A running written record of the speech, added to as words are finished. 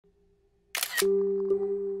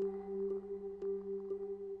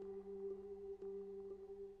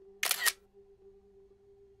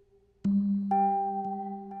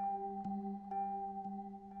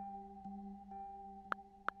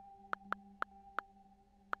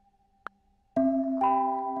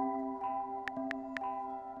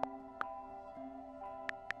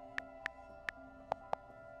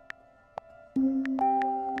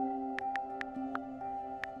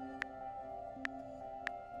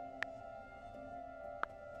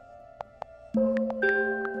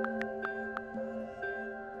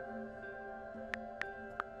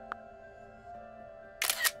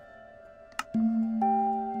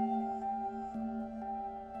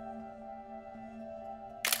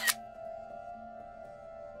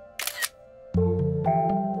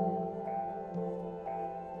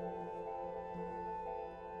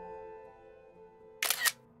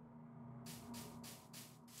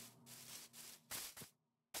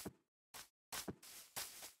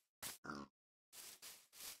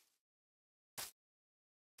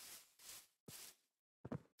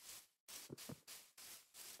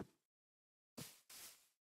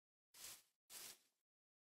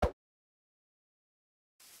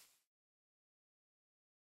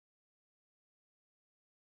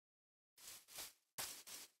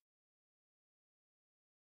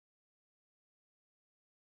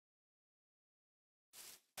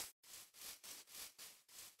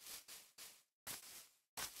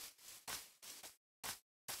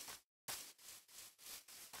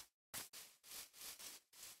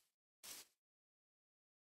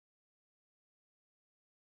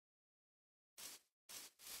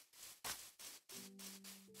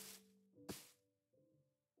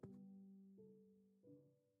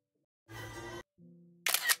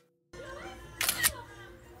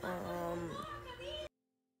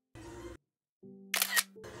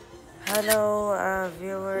Hello,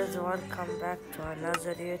 viewers, welcome back to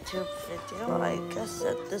another YouTube video. I guess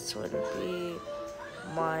that this will be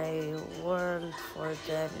my world for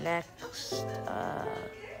the next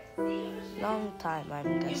long time,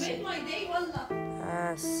 I'm guessing.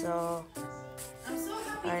 So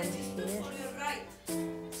I'm here.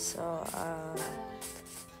 So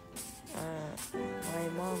my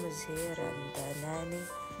mom is here and the nanny,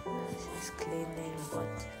 she's cleaning,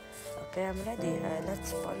 but okay, I'm ready.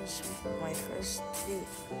 Let's punch my first tree.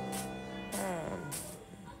 Um,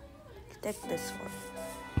 Take this one.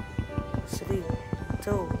 3,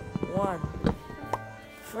 2, 1.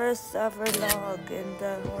 First ever log in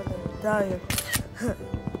the whole entire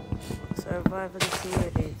survival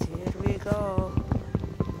series. Here we go.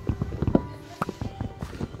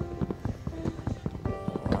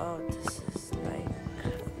 Wow, this is like,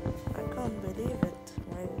 I can't believe it.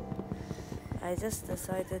 I just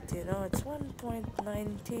decided, it's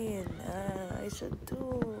 1.19. I should do.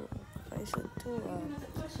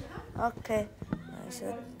 Okay, I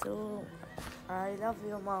should do. I love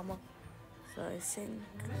you, Mama. So I think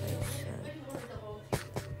I should.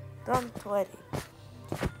 Don't worry.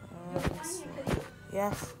 So,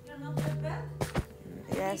 yes.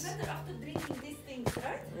 Yes.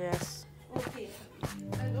 Yes.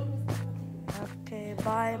 Okay,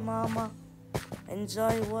 bye, Mama.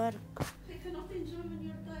 Enjoy work. I cannot enjoy when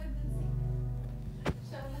you're tired and sick. إن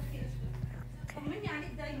شاء الله خير. طمني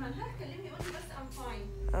عليك دايما، ها كلمني قولي بس I'm fine.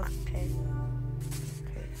 Okay.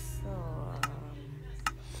 So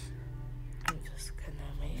I'm just gonna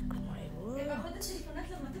make my wood. يبقى خد التليفونات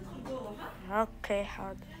لما تدخل جوه، ها؟ Okay,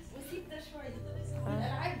 حاضر. وسيب ده شوية.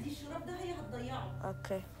 الألعاب دي الشراب ده هي هتضيعه.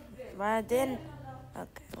 Okay. بعدين.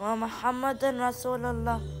 Okay. ومحمد رسول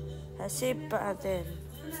الله. هسيب بعدين.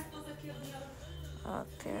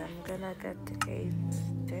 Okay, I'm gonna get 8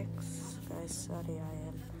 sticks. Guys, sorry,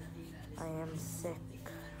 I am sick.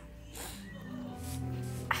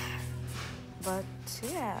 But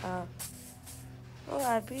yeah, oh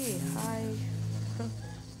Abby, hi. I'm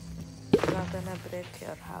not gonna break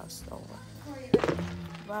your house over.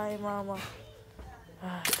 Bye, Mama.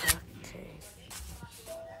 Okay.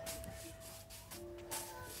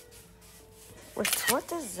 Wait, what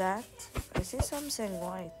is that? I see something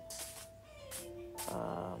white.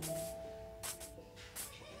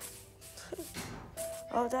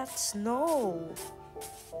 Oh, that's snow.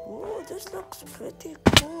 Oh, this looks pretty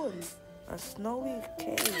cool. A snowy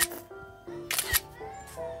cave.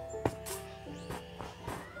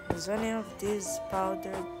 Is any of these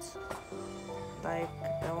powdered? Like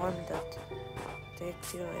the one that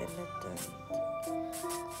takes you in it and...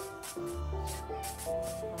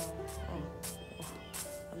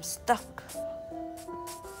 I'm stuck.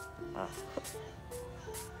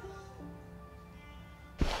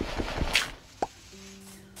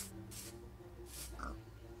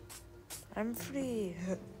 I'm free.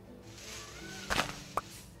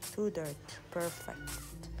 2 dirt. Perfect.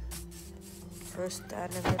 First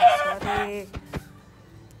animal.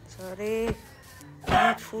 Sorry.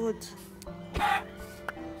 I need food.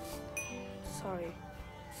 Sorry.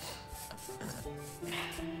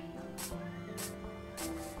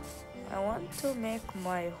 I want to make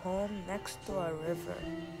my home next to a river.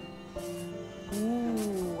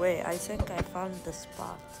 Ooh, wait, I think I found the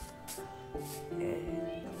spot. Okay.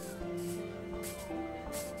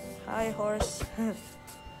 Hi, horse.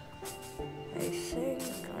 I think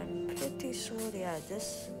I'm pretty sure, yeah,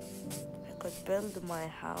 I could build my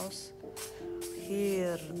house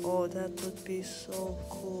here. Oh, that would be so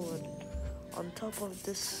cool. On top of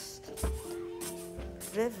this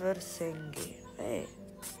river thingy. Hey.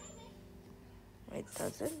 Wait,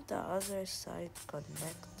 doesn't the other side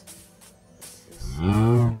connect?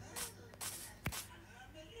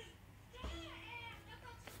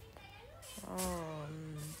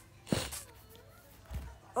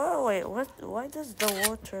 Oh wait, what? Why does the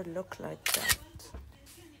water look like that?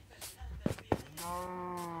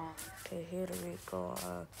 Okay, here we go.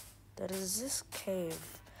 There is this cave.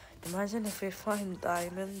 Imagine if we find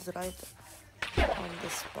diamonds right on the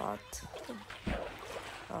spot.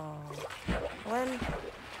 Oh, well,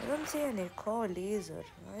 I don't see any coal either.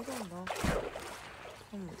 I don't know.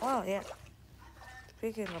 Oh yeah.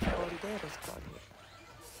 Speaking of coal, there is coal here.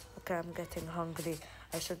 Okay, I'm getting hungry.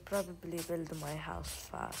 I should probably build my house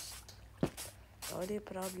fast. The only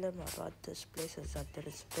problem about this place is that there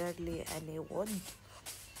is barely any wood.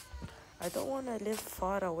 I don't want to live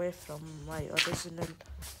far away from my original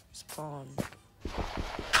spawn.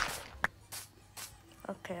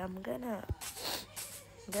 Okay, I'm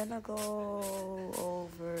gonna go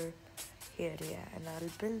over here, yeah, and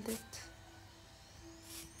I'll build it.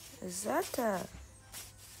 Is that a...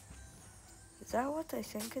 Is that what I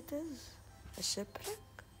think it is? A shipwreck?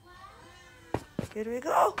 Here we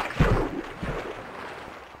go!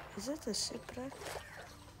 Is it a shipwreck?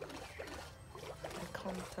 I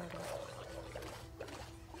can't tell.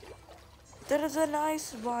 There is a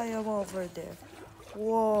nice biome over there.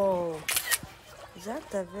 Whoa! Is that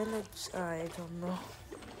the village? I don't know.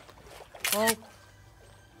 Oh!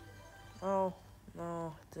 Oh,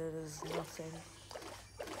 no, there is nothing.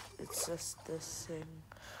 It's just this thing.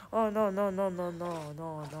 Oh, no, no, no, no, no,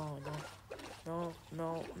 no, no, no. No,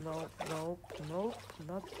 no, no, nope, nope,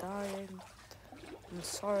 not dying. I'm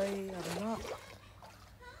sorry, I'm not.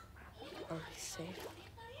 Are we safe?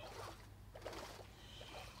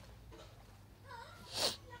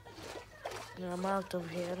 I'm out of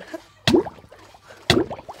here.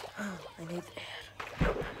 I need air.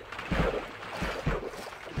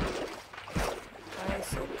 I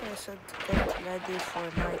think I should get ready for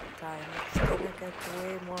night time. It's gonna get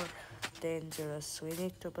way more dangerous. We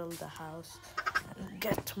need to build a house and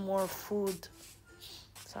get more food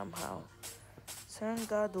somehow. Thank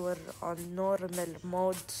God we're on normal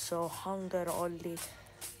mode, so hunger only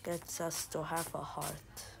gets us to have a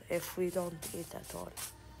heart if we don't eat at all.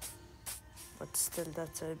 But still,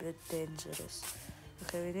 that's a bit dangerous.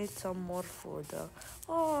 Okay, we need some more food.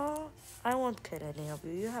 Oh, I won't kill any of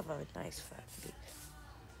you. You have a nice family.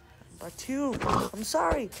 But you, I'm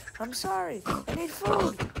sorry. I need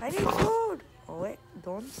food. Oh, wait,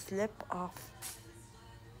 don't slip off.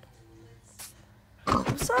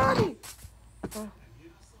 I'm sorry. Oh.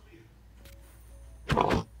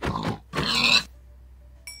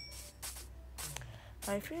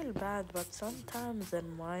 I feel bad, but sometimes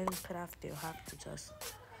in Minecraft you have to just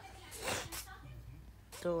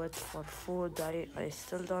do it for food. I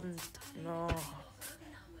still don't know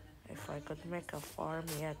if I could make a farm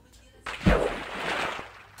yet.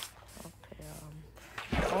 Okay,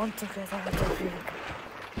 I want to get out of here.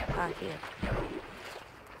 Here.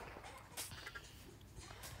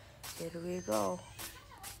 Here we go.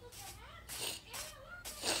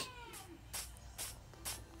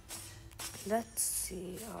 Let's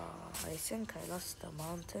see. I think I lost the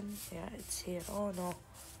mountain. Yeah, it's here. Oh no,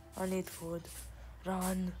 I need food.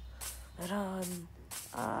 Run.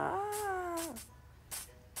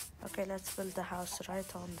 Okay, let's build the house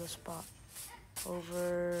right on the spot.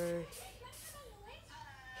 Over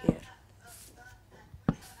here.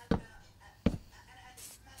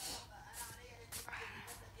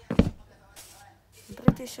 I'm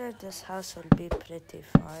pretty sure this house will be pretty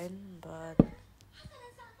fine, but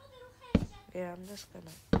yeah, I'm just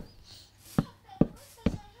gonna...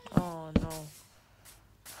 Oh no.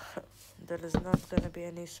 There is not gonna be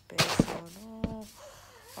any space. Oh no.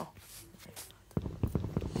 Oh.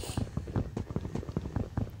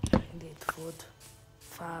 I need food.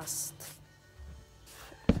 Fast.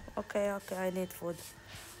 Okay, I need food.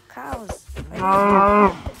 Cows. I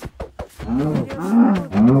need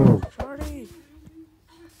food. Sorry.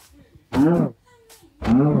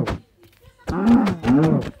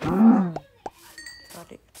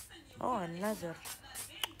 Sorry. Oh, another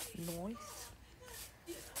noise.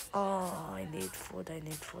 Oh, I need food.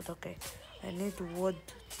 Okay, I need wood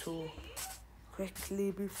to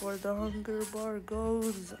quickly before the hunger bar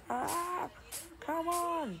goes. Come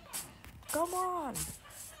on.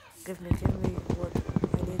 Give me wood.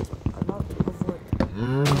 I need a lot of wood.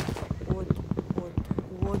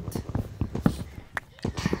 Wood.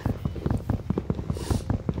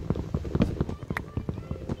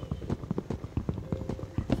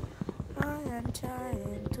 I am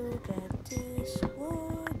trying to get this wood.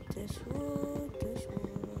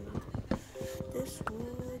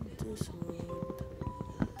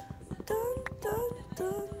 Dun, dun,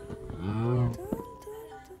 dun. Dun, dun, dun.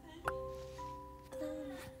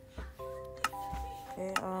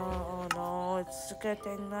 Okay, oh no, it's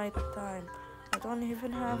getting night time. I don't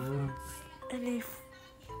even have any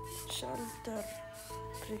shelter,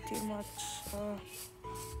 pretty much.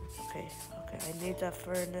 Okay, I need a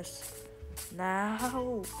furnace now.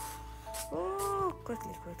 Oh,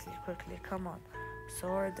 quickly, come on.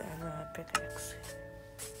 Sword and a pickaxe.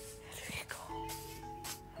 Here we go.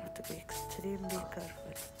 I have to be extremely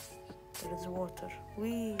careful. There is water.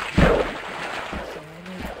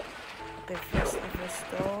 Okay, first of a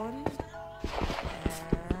stone.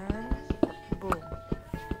 And boom.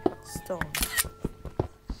 Stone.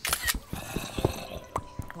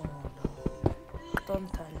 Oh no. Don't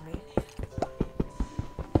tell me.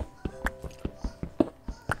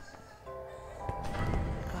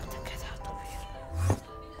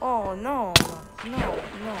 Oh no,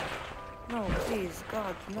 please,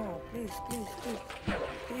 God, no, please.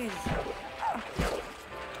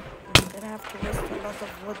 I'm gonna have to waste a lot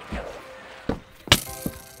of wood.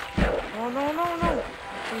 Oh no, no, no!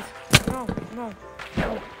 Please, no, no, no, no,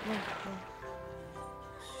 no.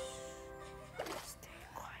 Stay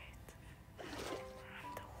quiet.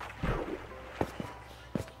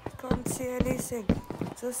 I can't see anything.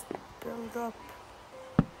 Just build up.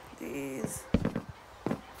 Please.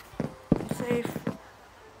 I'm safe.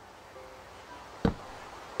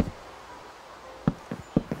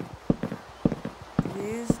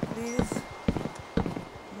 Please, please.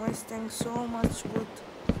 I'm wasting so much wood.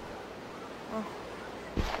 Oh,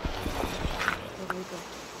 here we go.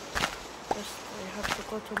 First, I have to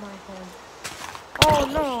go to my home. Oh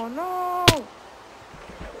no, no!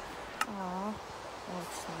 Aw. Oh,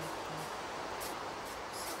 it's not bad.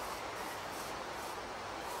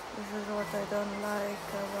 This is what I don't like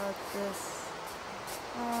about this.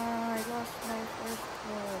 Ah, I lost my first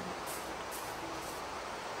one.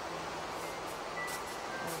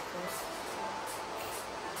 Like this.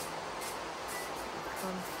 I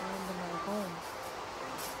can't find my home.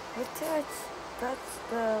 But that's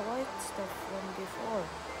the white stuff from before.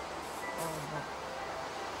 Oh no.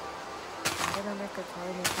 I'm gonna make a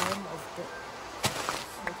tiny home of the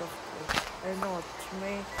out of this. I know it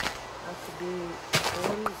may not be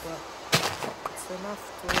full, but it's enough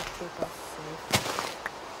to keep us safe.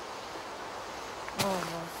 Oh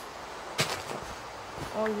no.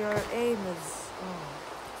 Oh, your aim is... Oh.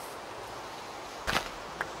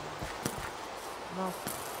 No.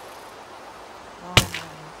 Oh no.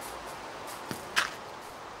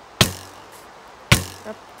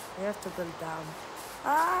 Yep, we have to build down.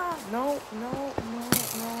 Ah! No, no, no,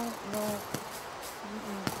 no, no.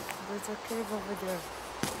 There's a cave over there.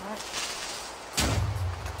 What?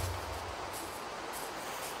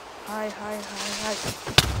 Hi, hi, hi, hi.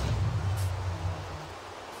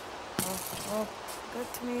 Oh, oh,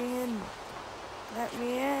 let me in. Let me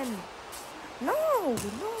in. No,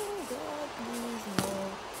 no, God, please, no.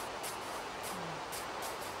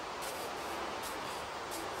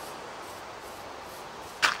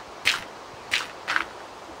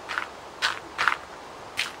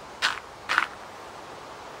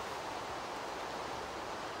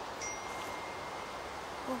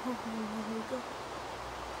 Oh, here we go.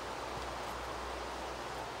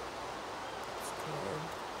 Scared.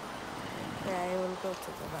 Yeah, I will go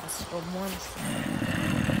to the last room once.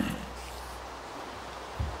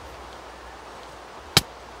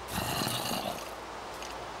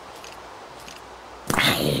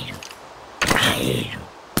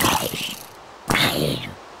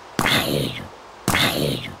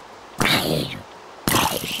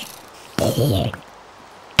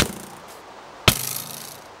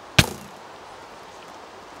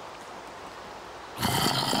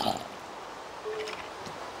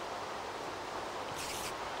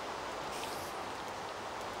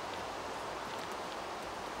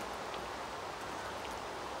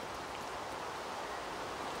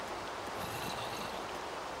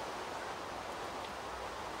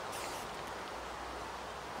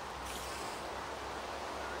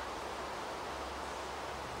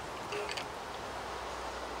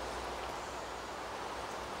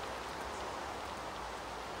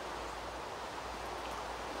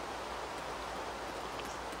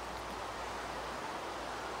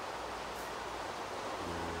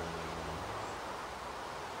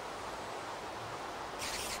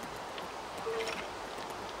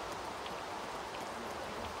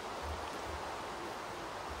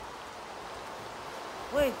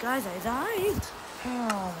 Wait, guys, I died. Oh my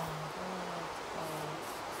god.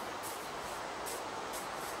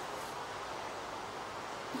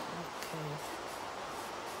 Okay.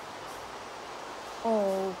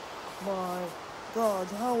 Oh my god,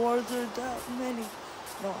 how are there that many?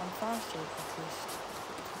 No, I'm faster at least.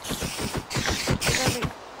 Let me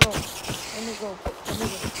go. Let me go. Let me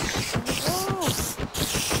go.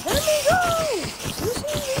 Let me go! You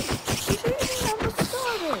see me? You see me? I'm a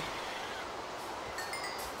starter.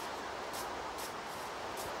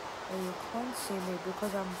 Oh, you can't see me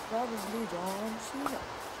because I'm probably John Cena.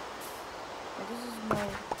 But this is my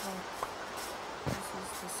this is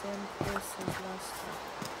the same place as last time.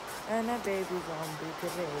 And a baby zombie,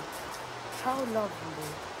 great. How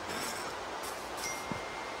lovely.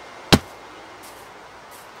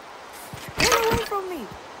 Get away from me!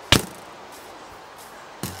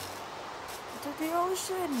 To the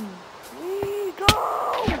ocean! We go!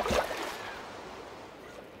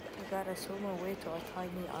 I gotta swim away to a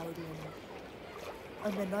tiny island.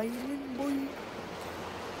 I'm an island boy.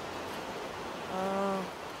 I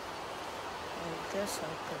guess I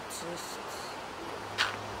could just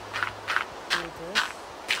do this.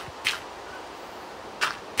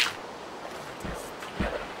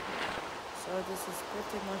 So this is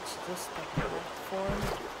pretty much just a platform.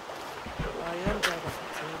 you'll get it.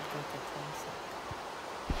 You'll get it. One sec.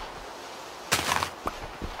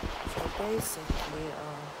 So basically,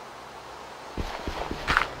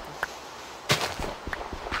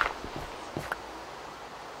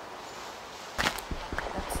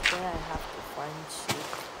 that's where I have to find sheep.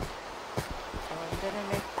 So I'm gonna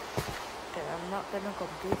make. Okay, I'm not gonna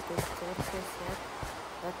complete this staircase yet,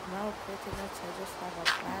 but now pretty much I just have a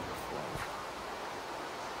platform.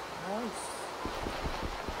 Nice.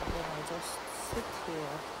 And then I just sit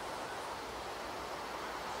here.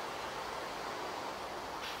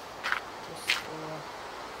 Just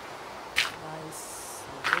nice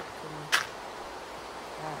looking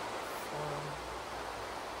platform.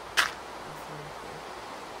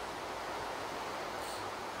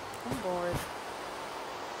 I'm bored.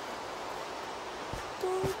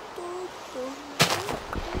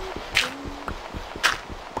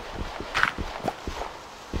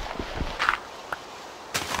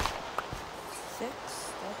 Six,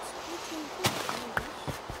 that's pretty good.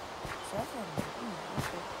 Seven,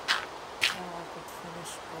 okay. Now I could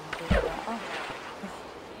finish building that. Oh,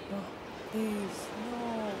 no, please, no,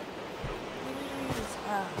 please.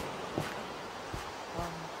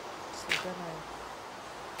 So then I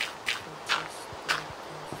could just do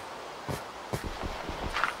this.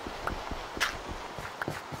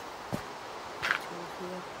 Two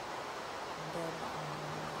here, and then I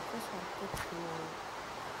guess I'll put two.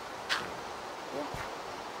 Yeah.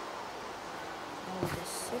 Now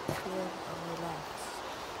just sit here and relax,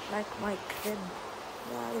 like my crib,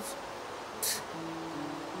 guys.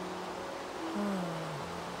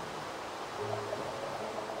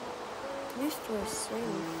 At least we're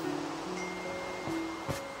safe.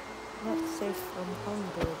 Not safe from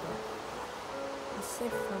hunger, but we're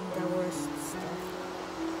safe from the worst stuff.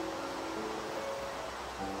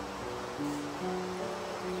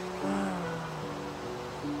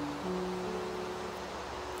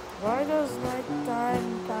 Why does nighttime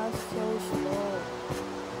pass so slow?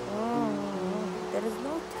 There is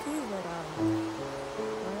no trees around.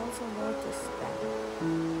 I also noticed that.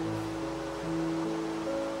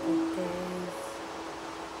 The days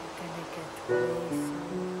are gonna get way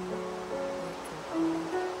soon.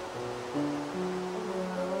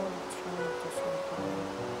 We're all trying to survive,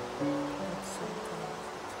 but sometimes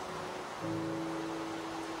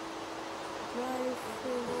life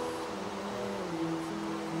is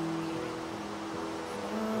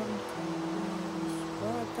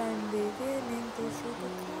but I'm beginning to see the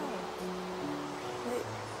clouds. Wait.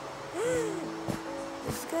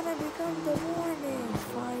 It's gonna become the morning,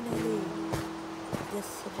 finally. This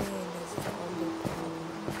rain is the only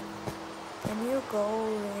problem. Can you go,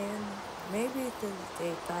 rain? Maybe it is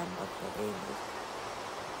daytime, but the rain is...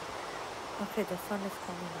 Okay, the sun is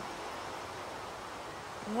coming up.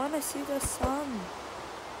 I wanna see the sun.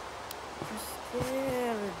 I'm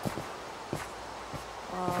scared.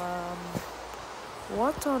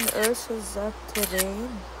 What on earth is that terrain?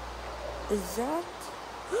 Is that?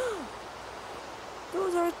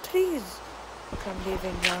 Those are trees. Okay, I'm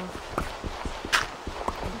leaving now.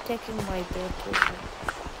 I'm taking my dirt with me.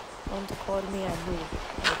 Don't call me a noob.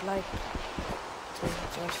 I'd like to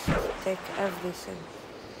just take everything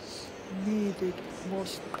needed.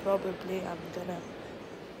 Most probably I'm gonna,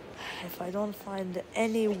 if I don't find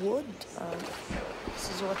any wood, this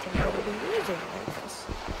is what I'm gonna be using, I guess.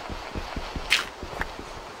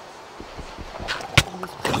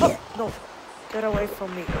 No, get away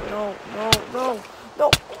from me. No, no, no,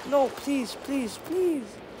 no, no, please, please, please.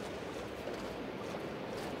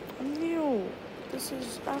 I'm new. This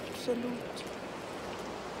is absolute.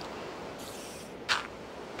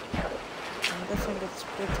 I'm guessing it's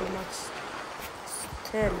pretty much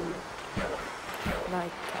still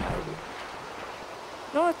nighttime.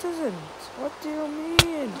 No, it isn't. What do you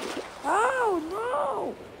mean? Oh,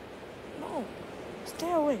 no! No.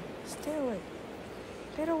 Stay away. Stay away.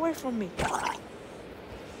 Get away from me.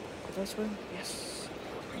 Could I swim? Yes.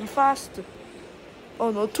 I'm fast.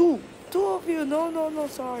 Oh, no, two. Two of you. No, no, no,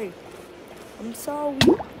 sorry. I'm sorry.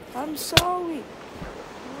 I'm sorry.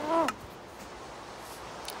 Ah.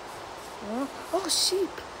 Oh,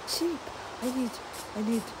 sheep. Sheep. I need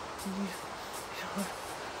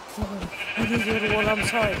your wool. I'm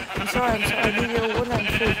sorry. I need your wool and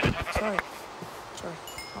food. Sorry.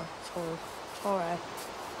 Oh, sorry. Alright.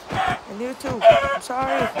 And you too. I'm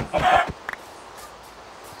sorry.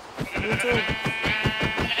 You too.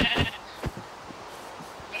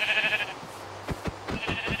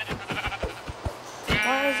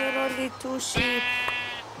 Why is there only 2 sheep?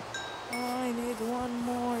 Oh, I need one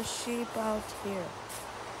more sheep out here.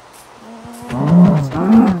 Oh,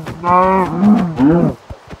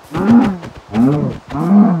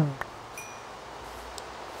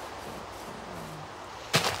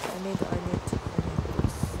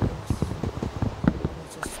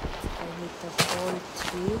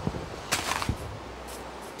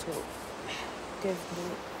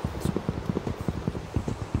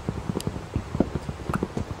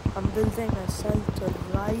 building a shelter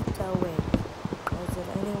right away. Whether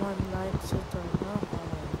anyone likes it or not,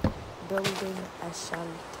 I'm building a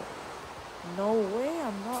shelter. No way,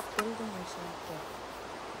 I'm not building a shelter.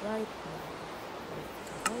 Right now.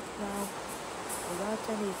 Right now, without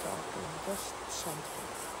any talking, just shelter.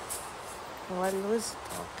 While I was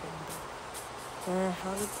talking,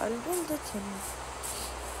 I'll build it in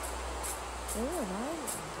an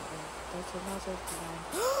island. That's another plan.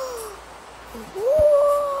 Whoa!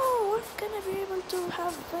 I'm gonna be able to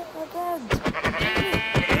have a bed.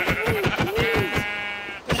 Please.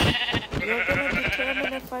 You're gonna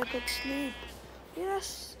determine if I could sleep.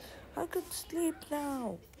 Yes, I could sleep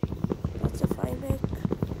now. That's if I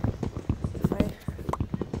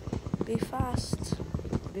be fast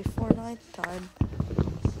before night time.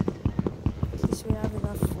 At least we have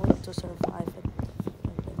enough food to survive it.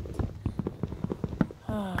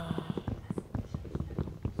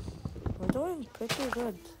 We're doing pretty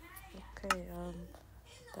good. Okay,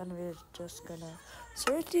 then we're just gonna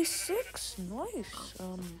 36, nice.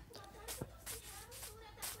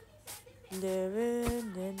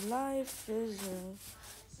 Living in life is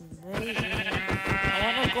amazing. I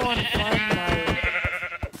wanna go and find my.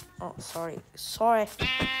 Oh, sorry. I'm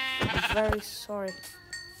very sorry.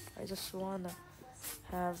 I just wanna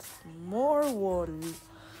have more wool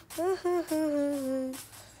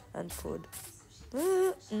and food.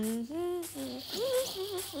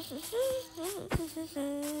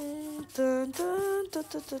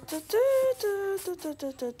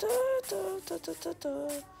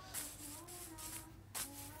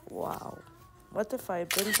 Wow. What if I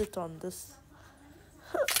build it on this?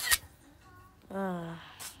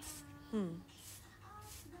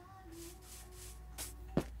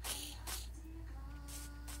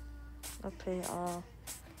 Okay,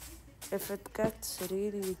 if it gets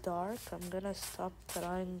really dark, I'm gonna stop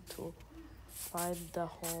trying to find the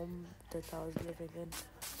home that I was living in.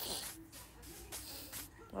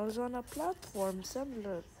 I was on a platform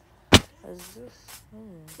similar as this.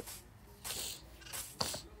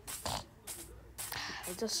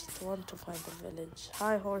 I just want to find a village.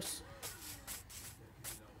 Hi, horse.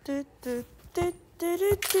 Did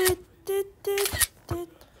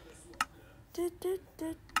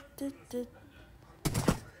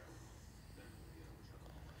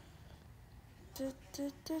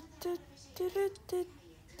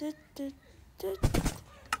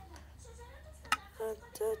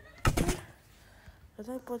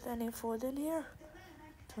I put any food in here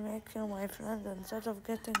to make you my friend instead of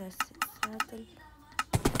getting a saddle?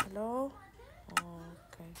 Hello?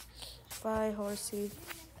 Okay. Bye, horsey.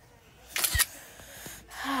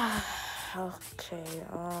 Okay,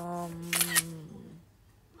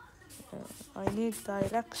 I need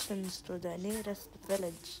directions to the nearest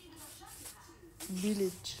village.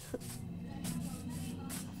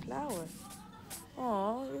 Flower.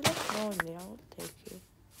 Oh, you look lonely. I'll take you.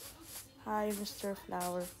 Hi, Mr.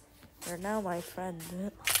 Flower. You're now my friend.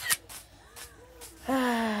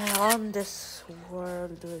 On this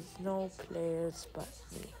world with no players but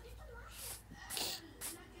me.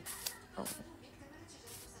 Oh.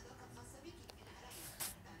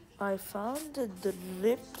 I found the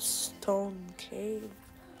dripstone cave.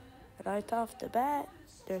 Right off the bat,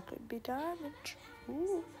 there could be damage.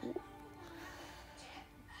 Ooh.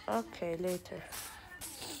 Okay, later.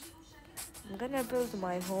 I'm gonna build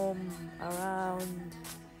my home around.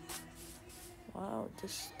 Wow,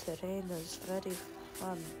 this terrain is very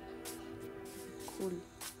fun. Cool.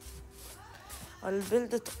 I'll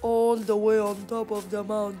build it all the way on top of the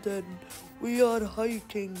mountain. We are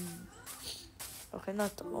hiking. Okay,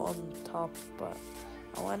 not on top, but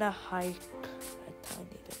I wanna hike a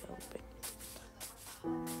tiny little bit.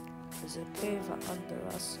 There's a cave under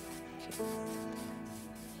us.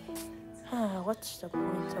 What's the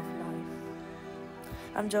point of life?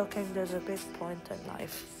 I'm joking, there's a big point in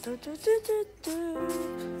life.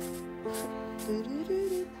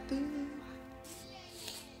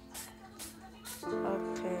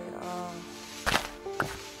 Okay,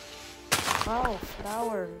 wow,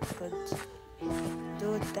 flower could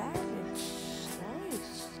do damage.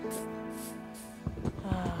 Nice.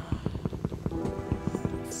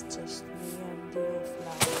 It's just me and you,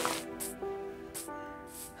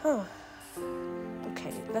 flower.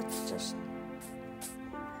 Okay, let's just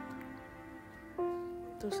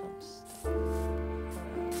do some stuff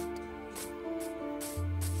around.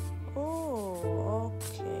 Oh,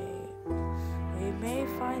 okay. We may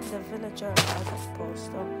find a villager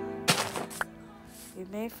outpost. We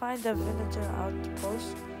may find a villager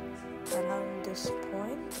outpost along this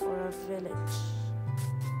point or a village.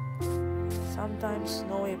 Sometimes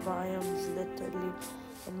snowy biomes literally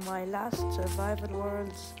In my last survival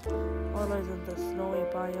worlds, always in the snowy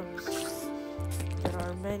biomes, there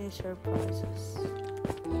are many surprises.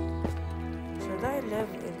 Should I live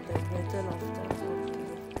in the middle of the world?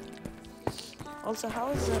 Also, how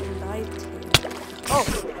is the light here? Oh,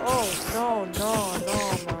 no,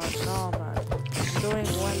 man. I'm doing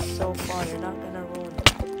well so far. You're not gonna ruin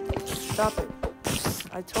it. Stop it.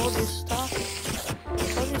 I told you stop it. I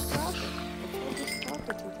told you stop it.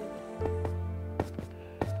 You didn't.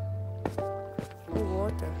 Oh,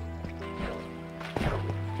 water.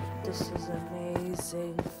 This is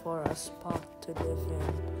amazing for a spot to live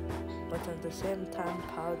in. But at the same time,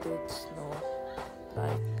 powdered snow.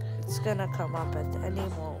 Like, it's gonna come up at any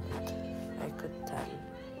moment. I could tell.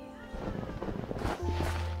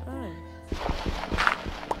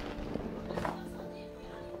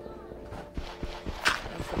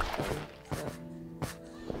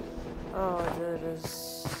 Oh, there is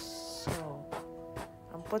so.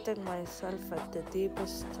 I'm putting myself at the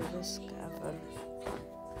deepest risk ever.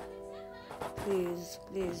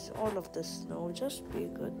 Please, all of the snow, just be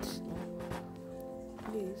good snow.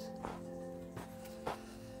 Please.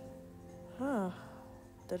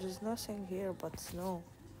 There is nothing here but snow.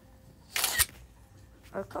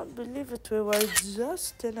 I can't believe it, we were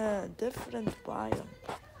just in a different biome.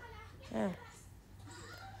 Yeah.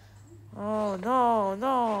 Oh, no,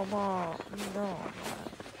 man.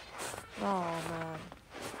 No, man.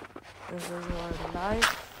 This is your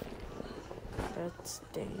life. That's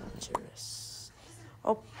dangerous.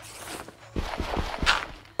 Oh.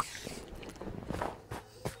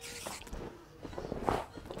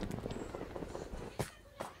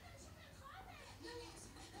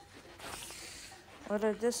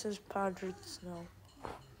 Well, this is powdered snow.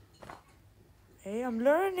 Hey, I'm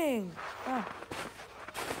learning. Oh.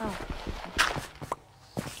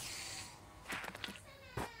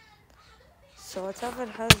 So whatever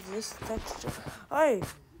has this texture. Hey,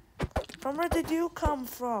 from where did you come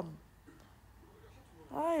from?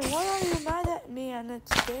 Hey, why are you mad at me and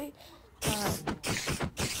it's daytime?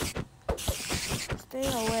 Stay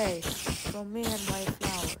away from me and my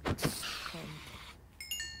flowers.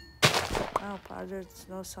 Now, powdered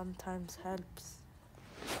snow sometimes helps.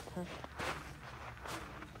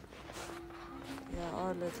 Yeah, all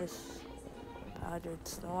of this powdered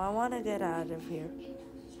snow. I want to get out of here.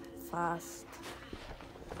 Fast.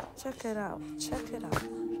 Check it out.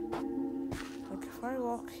 Like if I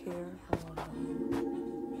walk here, oh no.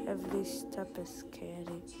 Every step is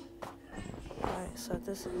scary. Right, so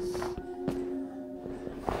this is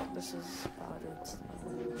powdered snow.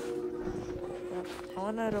 Yep, I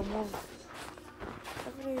want to remove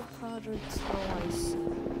every powdered snow I see.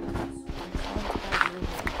 I can't have it.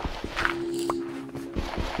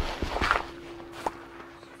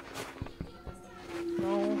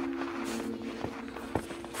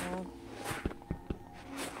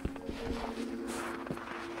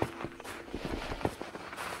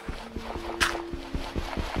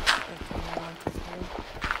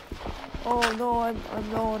 Oh no, I'm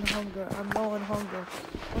low on hunger.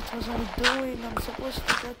 What was I doing? I'm supposed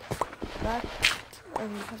to get back. I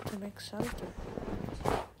have to make shelter.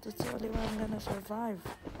 That's the only way I'm gonna survive.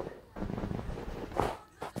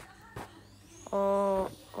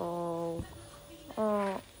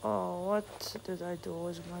 What did I do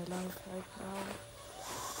with my life right now?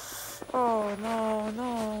 Oh no.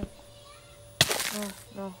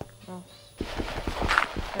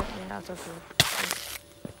 Get me out of here.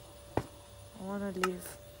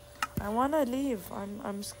 I wanna leave.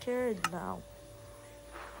 I'm scared now.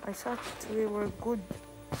 I thought we were good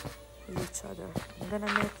with each other. I'm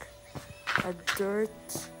gonna make a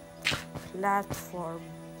dirt platform.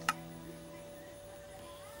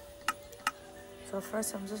 So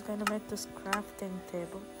first I'm just gonna make this crafting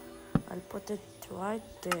table. I'll put it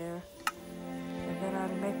right there. And then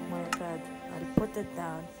I'll make my bed. I'll put it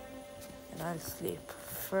down and I'll sleep.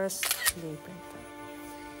 First sleeping time.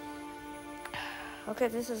 Okay,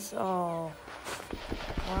 this is, oh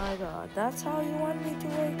my god, that's how you want me to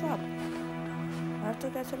wake up. I have to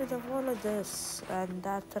get rid of all of this and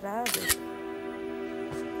that rabbit. It's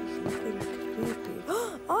looking creepy.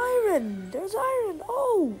 Iron! There's iron!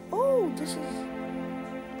 Oh, this is a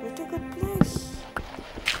pretty good place.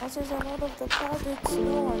 Also, there's a lot of the powdered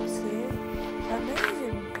snow I'm seeing.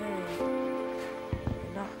 Amazing.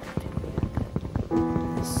 You're not hurting me again.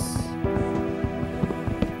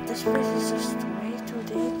 This place is just way too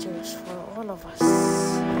dangerous for all of us.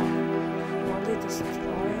 Only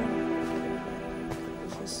destroying.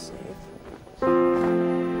 This is safe.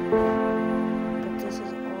 But this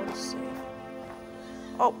is all safe.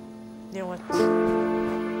 Oh, you know what?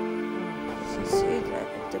 You see that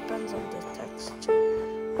it depends on the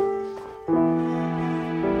texture.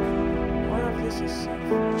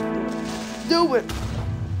 do it.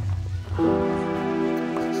 Oh,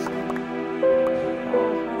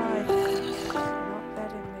 hi. Not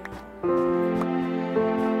letting me.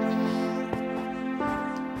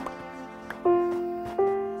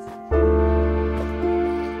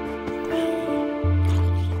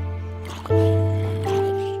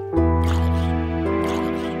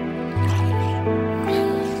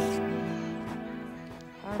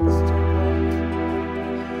 I'm still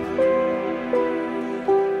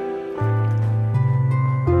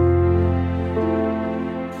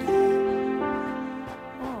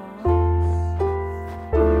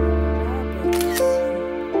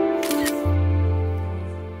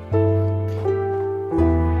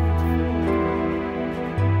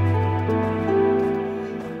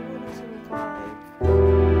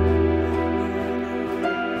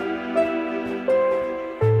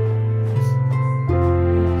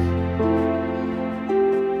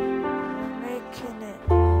making it.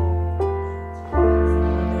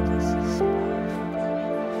 This is bad.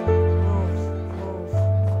 Move.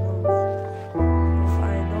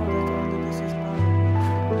 I know that all of this is bad.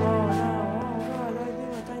 Oh no, oh god, I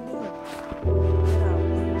knew it. Get out.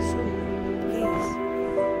 Soon, please.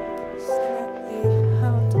 Just let me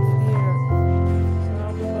out of here.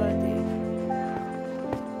 Somebody.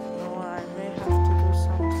 No, I may have to do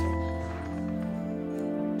something.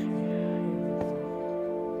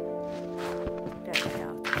 Okay, get me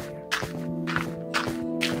out of here.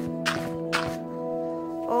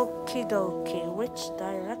 Okie dokie, which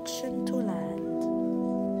direction to land?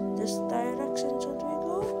 This direction should we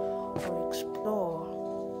go? Or explore?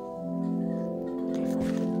 Okay, if I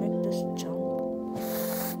can make this jump.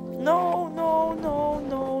 No,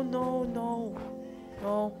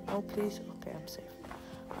 please. Okay,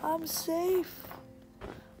 I'm safe.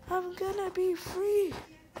 I'm gonna be free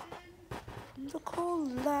from the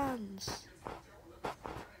cold lands.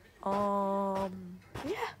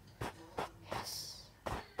 Yeah. Yes.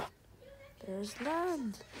 There's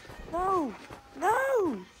land. No,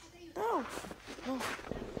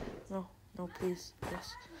 please.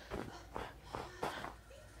 Yes.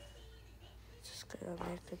 Just gotta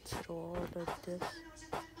make it through all of this.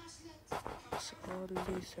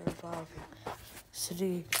 Slowly surviving.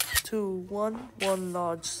 3, 2, 1. One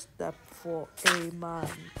large step for a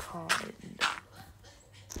mankind.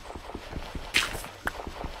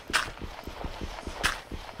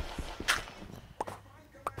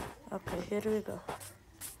 Okay, here we go.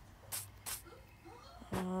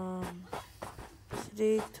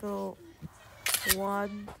 3, 2,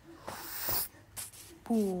 1.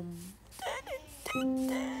 Boom.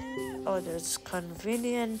 Oh, there's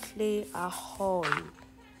conveniently a hole.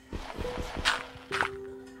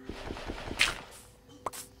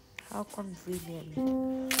 How convenient.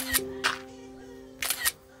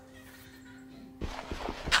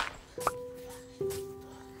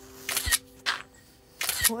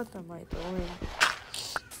 What am I doing?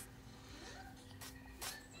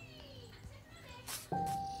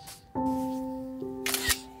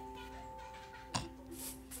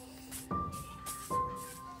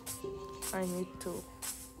 I need to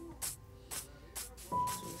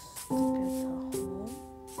just get a home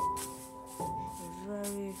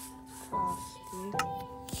very fastly.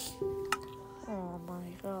 Oh my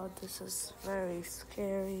god, this is very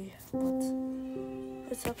scary, but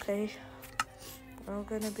it's okay. We're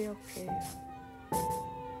gonna be okay.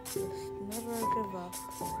 Just never give up.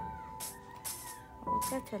 I'll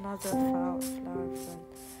get another flower friend.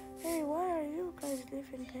 Hey, why are you guys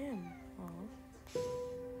leaving him? Oh.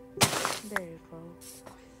 There you go.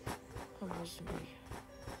 Come with me.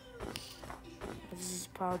 This is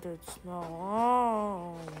powdered snow.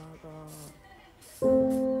 Oh my god.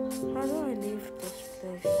 How do I leave this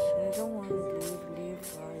place? I don't want to leave.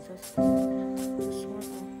 I just want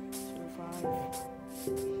to survive.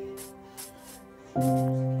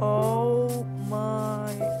 Oh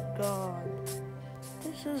my god.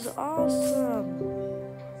 This is awesome.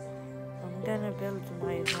 I'm gonna build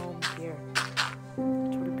my home here.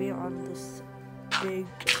 It will be on this big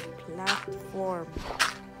platform.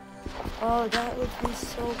 Oh, that would be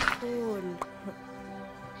so cool.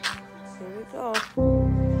 Here we go.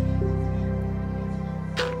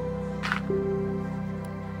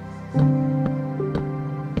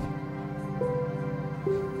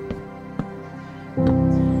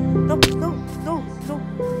 No.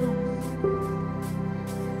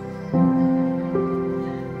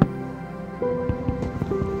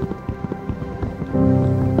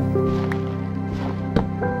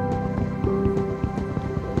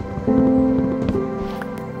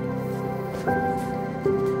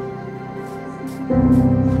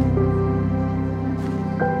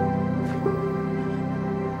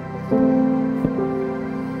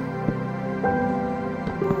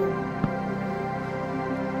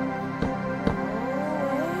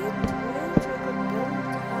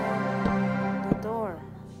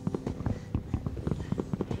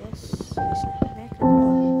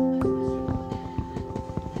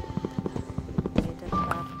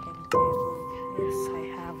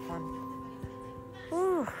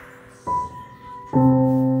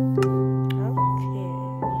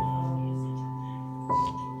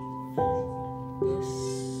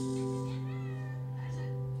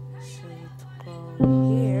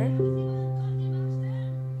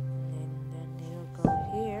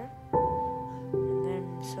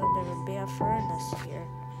 soon there will be a furnace here.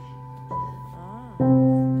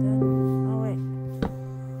 Oh wait,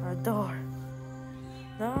 a door.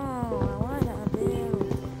 No, I wanna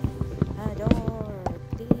build a door,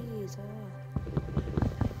 please.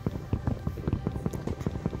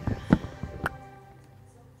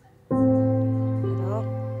 Hello?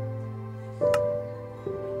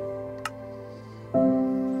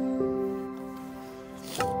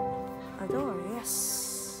 A door, yes.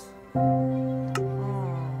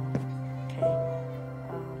 Okay.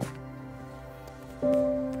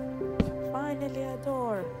 Finally a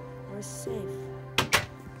door. We're safe.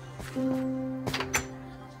 Now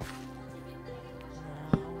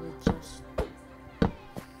we just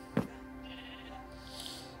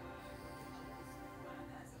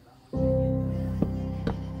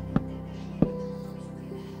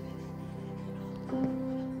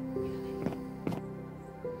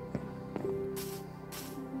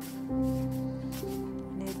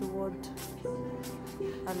need wood.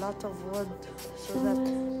 A lot of wood so that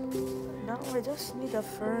now we just need a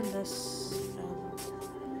furnace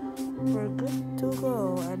and we're good to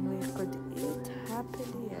go and we could eat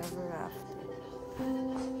happily ever after.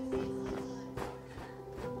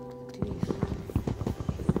 Please.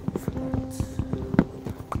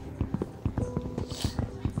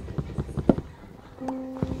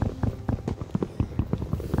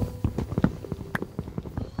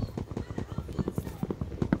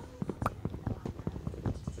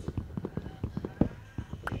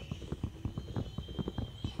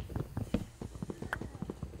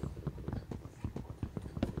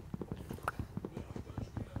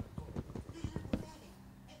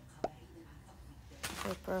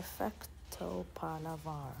 Perfecto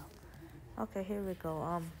Palavara. Okay, here we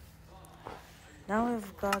go. Now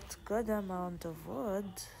we've got good amount of wood,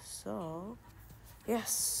 so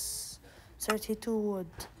yes, 32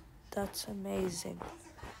 wood. That's amazing.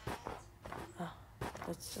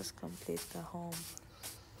 Let's just complete the home.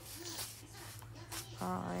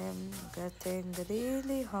 I am getting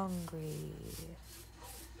really hungry.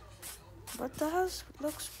 But the house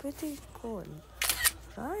looks pretty cool,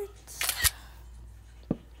 right?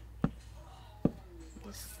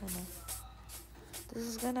 This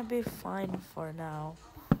is gonna be fine for now.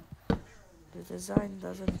 The design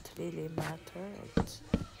doesn't really matter.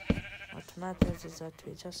 What matters is that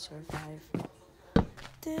we just survive.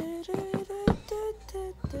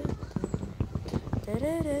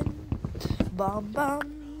 Bam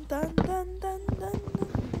bam dun dun dun dun.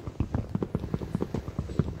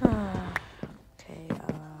 Okay,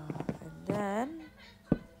 and then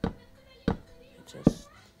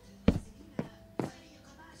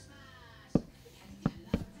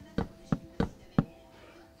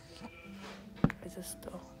just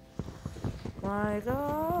oh my god,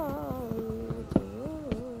 oh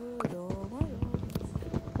my god.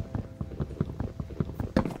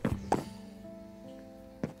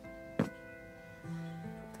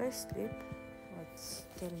 Did I sleep? It's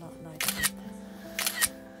still not night.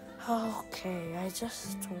 Okay, I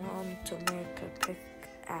just want to make a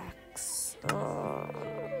pickaxe, a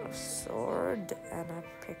sword and a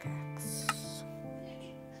pickaxe.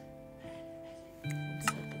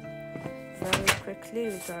 Very quickly,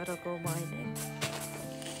 we gotta go mining.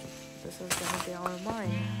 This is gonna be our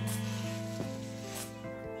mine.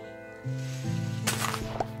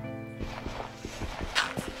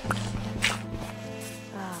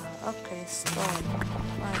 Okay, stone.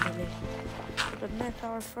 Finally. We could make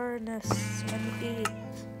our furnace and eat.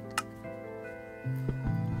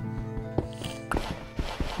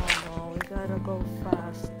 Oh no, we gotta go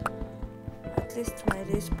fast. At least my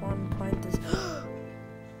respawn point is...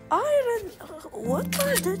 Iron! What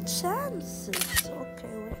are the chances?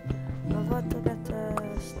 Okay, wait. I'm about to get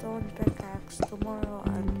a stone pickaxe tomorrow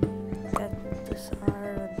and get this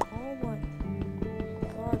iron. Oh my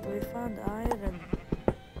god, we found iron.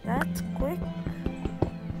 That's quick.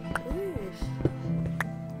 Please.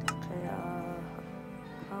 Okay,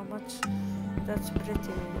 how much? That's pretty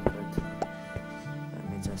good. Let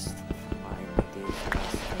me just find these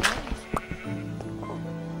last ones. Oh,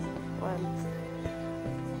 well.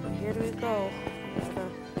 Here we go. Gotta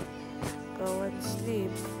go and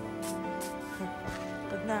sleep.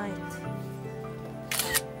 Good night.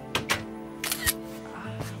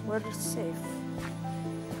 We're safe.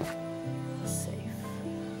 Safe.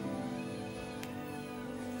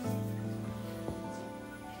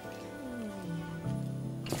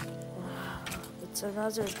 It's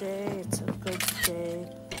another day. It's a good day.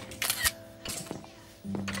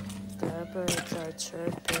 The birds are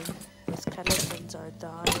chirping. The skeletons are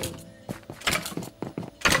dying.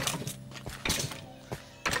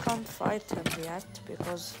 Can't fight him yet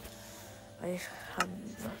because I,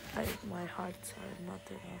 my hearts are not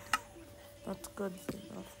enough, not good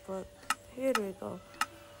enough, but here we go.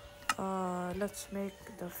 Let's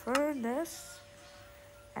make the furnace,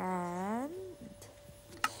 and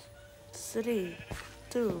 3,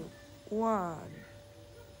 2, 1,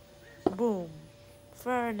 boom,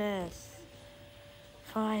 furnace.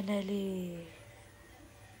 Finally,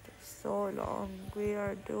 so long we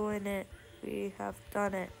are doing it. We have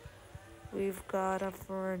done it. We've got a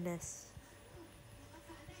furnace.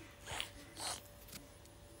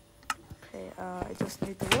 Okay, I just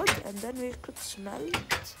need the wood, and then we could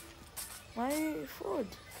smelt my food.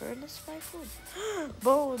 Furnace my food.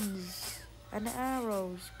 Bones and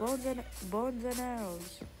arrows. Bones and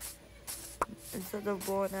arrows. Instead of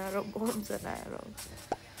bow and arrow, bones and arrows.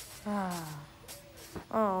 Ah.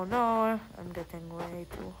 Oh no, I'm getting way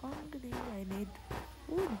too hungry. I need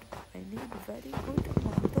wood. I need very good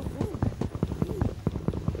amount of wood.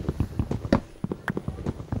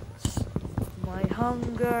 My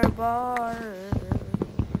hunger bar.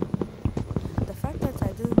 The fact that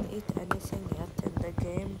I didn't eat anything yet in the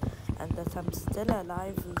game and that I'm still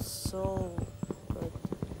alive is so good.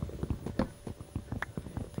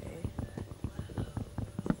 Okay.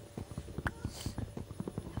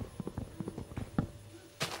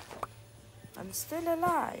 I'm still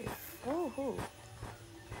alive. Woohoo.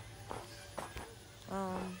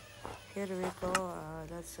 Here we go.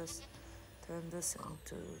 Let's just turn this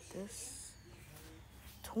into this.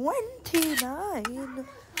 29.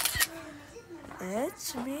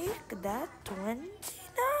 Let's make that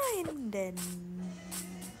 29 then.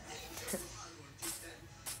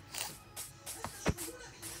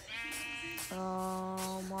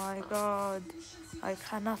 Oh my god. I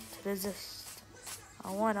cannot resist.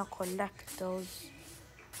 I wanna collect those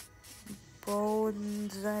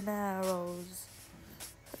bones and arrows.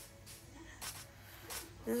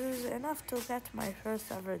 This is enough to get my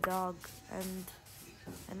first ever dog and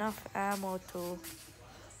enough ammo to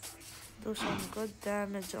do some good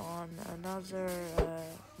damage on another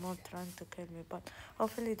mod trying to kill me, but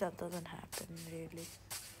hopefully that doesn't happen really.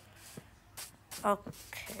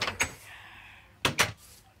 Okay.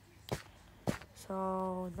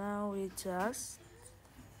 So now we just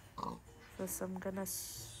first I'm gonna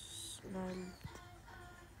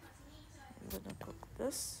cook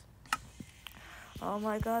this. Oh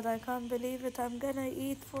my god, I can't believe it. I'm gonna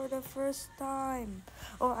eat for the first time.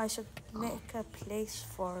 Oh, I should make a place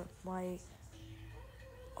for my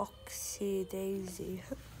Oxy Daisy.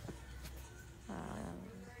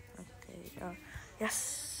 Okay,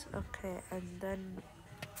 yes, okay, and then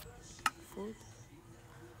food.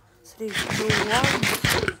 3, 2,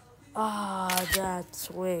 1. Ah,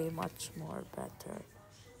 that's way much more better.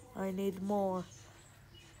 I need more.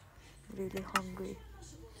 Really hungry.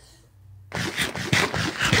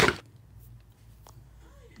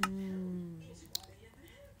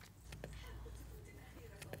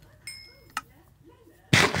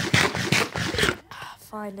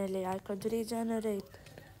 Finally, I could regenerate.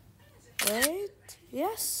 Wait,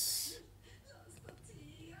 yes.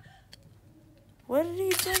 We're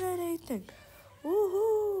regenerating.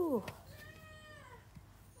 Woohoo!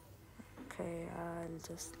 Okay, I'll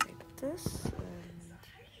just take this and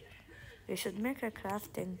we should make a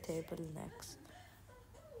crafting table next.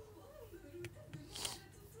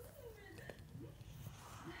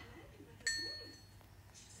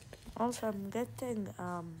 Also, I'm getting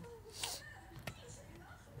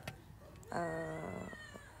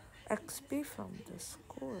XP from the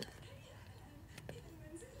school.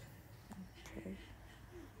 Okay.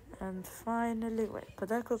 And finally, wait,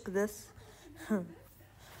 could I cook this?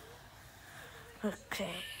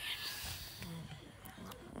 Okay.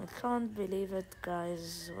 I can't believe it,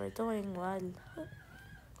 guys. We're doing well.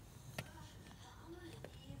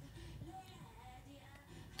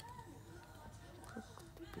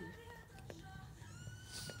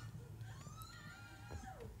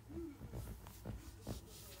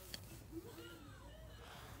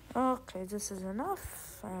 Okay, this is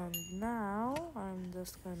enough, and now I'm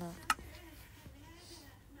just gonna...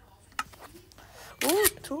 Ooh,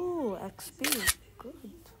 2 XP,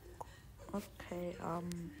 good. Okay,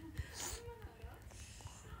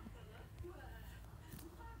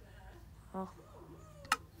 oh.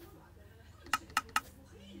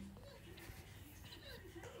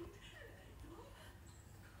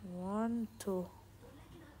 1, 2,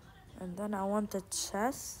 and then I want a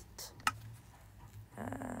chest.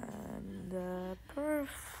 And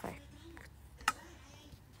perfect.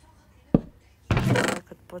 I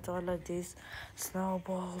could put all of these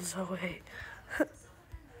snowballs away.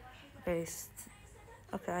 Okay,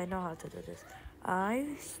 okay, I know how to do this.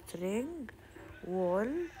 I string, wool,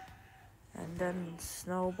 and then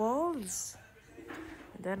snowballs,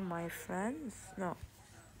 and then my friends. No,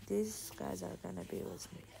 these guys are gonna be with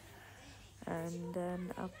me. And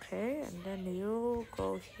then okay, and then you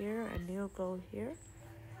go here and you go here.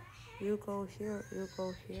 You go here, you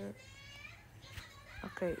go here.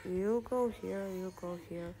 Okay, you go here, you go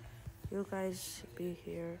here. You guys be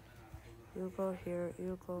here. You go here,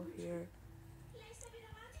 you go here.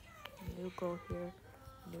 You go here,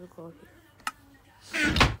 you go here.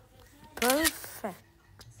 Perfect.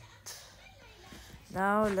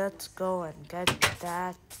 Now let's go and get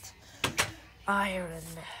that iron.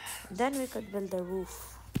 Then we could build a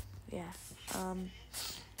roof. Yeah.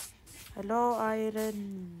 Hello,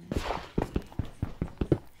 iron.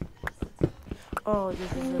 Oh,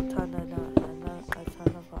 this is a ton of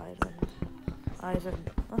iron. Iron.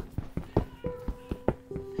 Huh?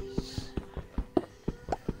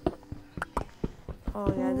 Oh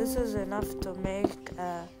yeah, this is enough to make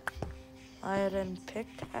a iron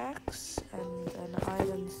pickaxe and an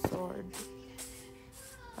iron sword.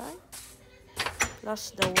 Right?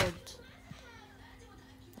 Plus the wood.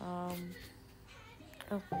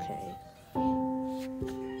 Okay.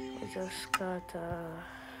 We just gotta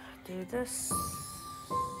do this.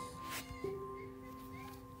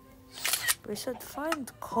 We should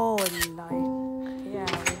find coal, yeah,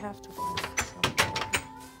 we have to find some coal.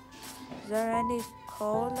 Is there any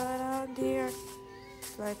coal around here?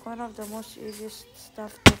 It's like one of the most easiest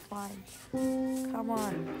stuff to find. Come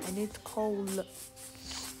on, I need coal.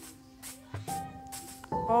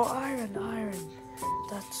 Oh, iron.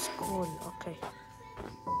 That's cool, okay.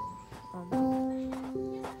 I'm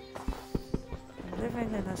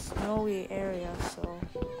living in a snowy area, so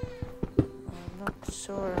I'm not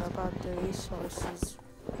sure about the resources.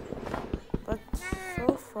 But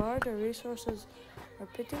so far, the resources are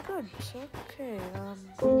pretty good. It's okay.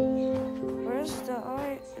 Where's the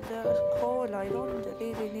coal? I don't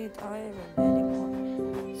really need iron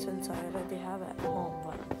anymore since I already have it at home.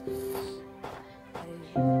 But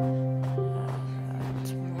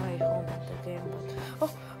it's my home in the game.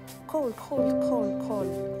 But oh, coal.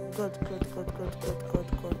 Good.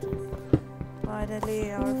 Finally,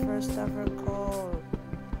 our first ever coal.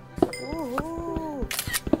 Woohoo!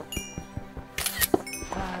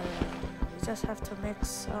 We just have to make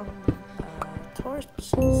some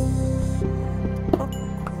torches and coals or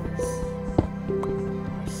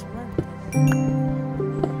cement.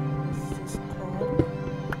 This is coal.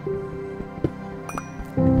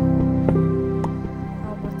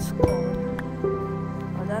 How much coal?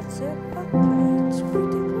 Oh, that's it? Okay, it's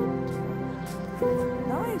pretty good.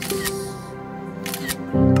 Nice.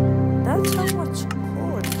 That's how much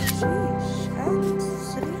coal. Sheesh. And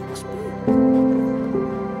 3 XP.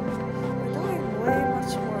 We're doing way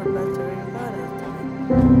much more better. You got it.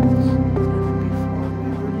 Remember,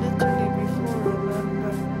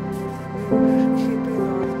 we were keeping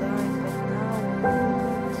on dying, but now we're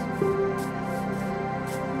good.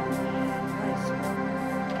 Nice one.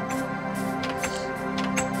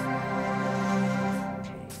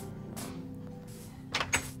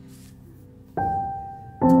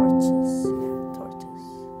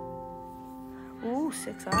 Torches. Ooh,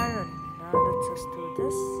 6 iron. Now let's just do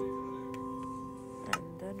this. And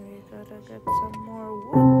then we gotta get some more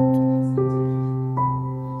wood.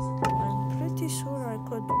 I'm pretty sure I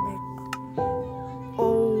could make...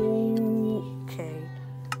 Okay.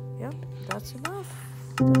 Yep, that's enough.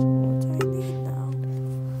 That's what I need now.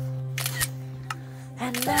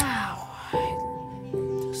 And now, I'm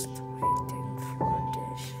just waiting for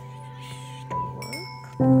this to work.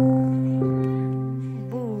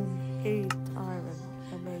 Boom, 8 iron.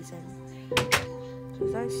 Amazing.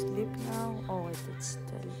 Should I sleep now? Oh, wait, it's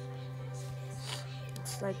still.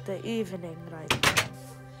 It's like the evening right now.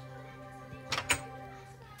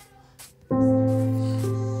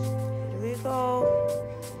 Here we go.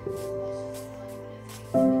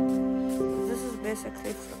 This is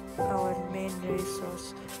basically our main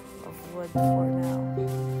resource of wood for now.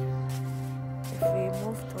 If we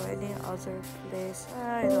move to any other place,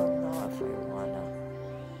 I don't know if I wanna.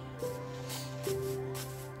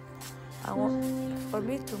 For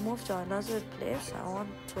me to move to another place, I want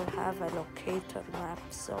to have a locator map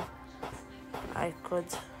so I could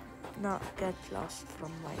not get lost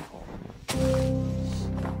from my home.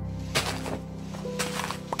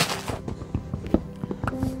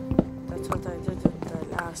 That's what I did in the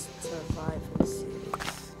last survival series.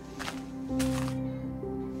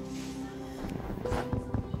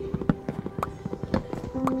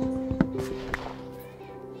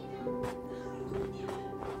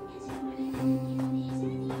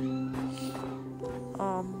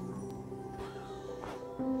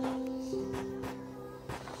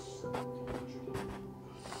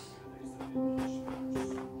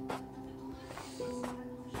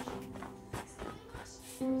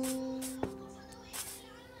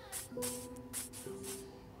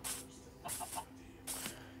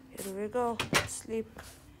 Here we go. Let's sleep.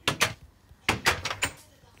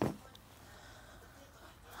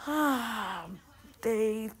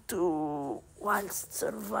 Day 2, whilst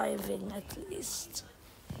surviving at least.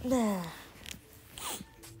 Nah.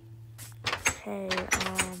 Okay,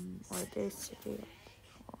 or day 3.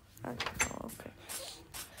 Okay.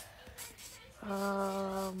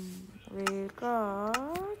 We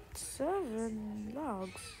got 7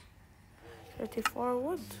 logs, 34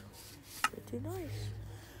 wood. Pretty nice.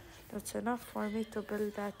 That's enough for me to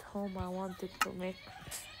build that home I wanted to make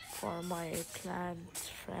for my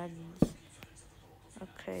plant friends.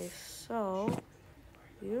 Okay, so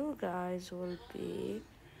you guys will be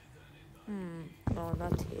no,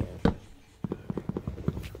 not here.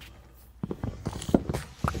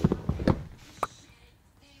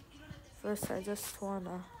 First I just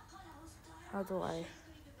wanna, how do I,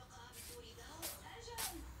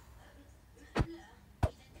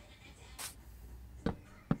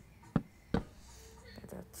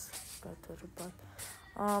 that's better, but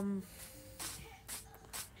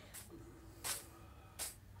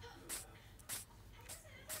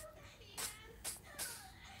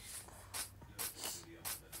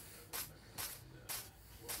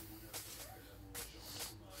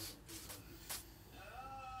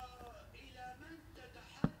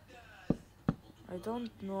I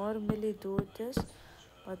don't normally do this,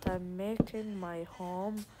 but I'm making my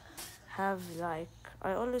home have like,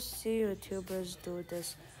 I always see YouTubers do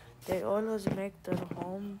this. They always make their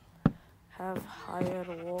home have higher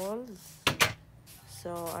walls.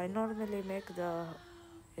 So I normally make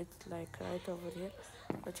it like right over here.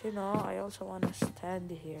 But you know, I also want to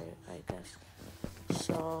stand here, I guess.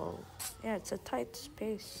 So yeah, it's a tight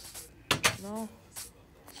space. No,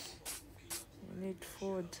 you need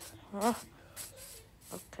food. Huh?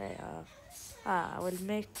 Okay, I will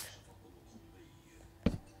make.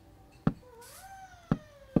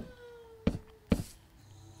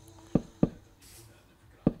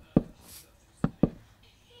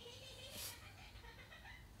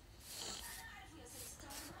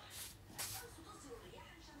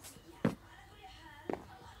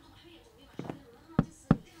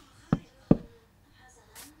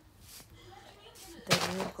 Then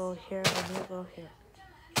you go here and you go here.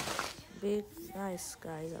 Big, nice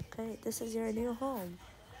guys, okay? This is your new home.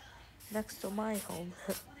 Next to my home.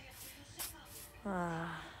 I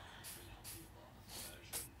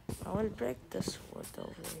will break this wood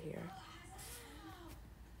over here.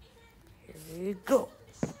 Here we go.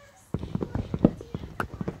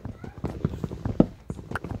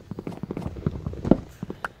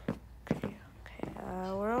 Okay,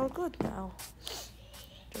 we're all good now.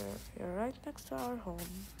 You're right next to our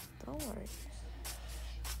home. Don't worry.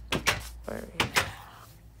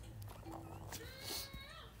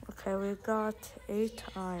 Okay, we got 8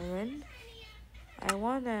 iron. I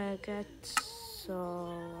wanna get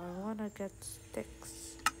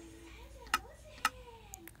sticks.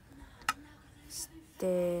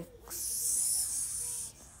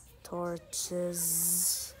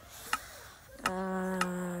 Torches,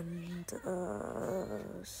 and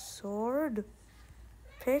sword,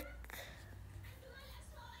 pick,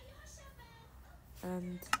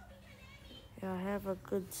 and yeah, I have a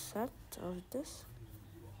good set of this.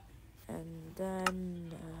 And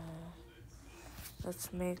then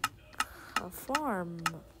let's make a farm.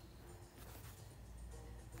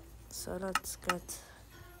 So let's get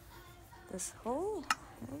this hole,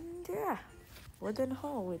 and yeah, wooden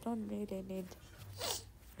hole. We don't really need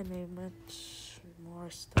any much more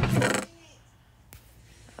stuff.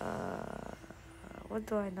 What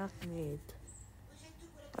do I not need?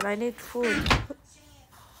 Well, I need food.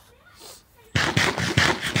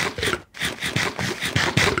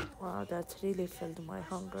 Wow, that really filled my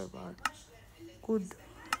hunger bar. Good.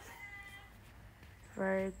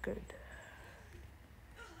 Very good.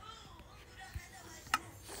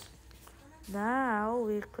 Now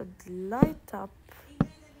we could light up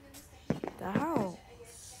the house.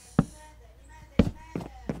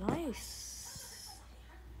 Nice.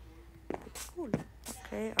 Pretty cool.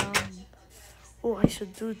 Okay, oh, I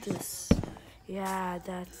should do this. Yeah,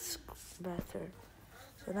 that's better.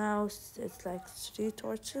 So now it's like 3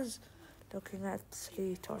 torches. Looking at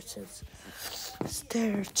 3 torches.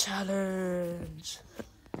 Stair challenge.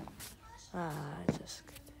 Just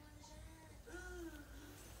kidding.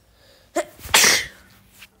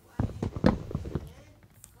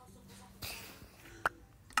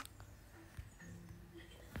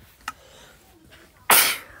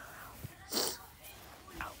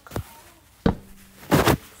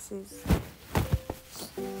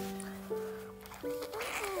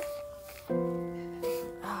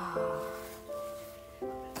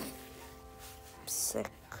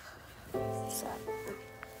 Sick. sad.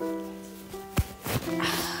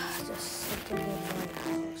 Just sitting in my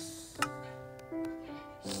house.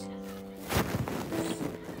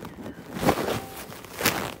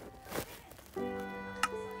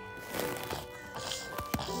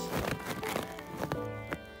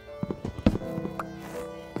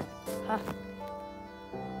 Huh.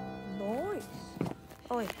 Noise.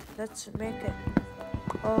 Oh wait, let's make it.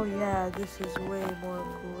 Oh yeah, this is way more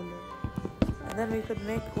cooler. And then we could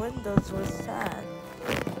make windows with sand.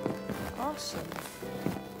 Awesome.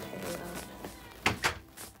 Okay,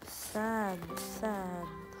 sand.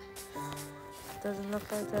 Doesn't look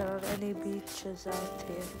like there are any beaches out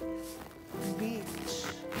here. Beach.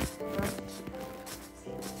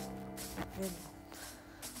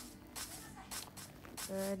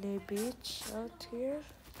 Not any beach out here?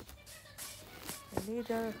 I need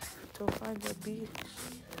to find a beach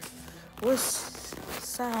with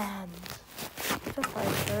sand. What if I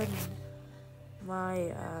turn my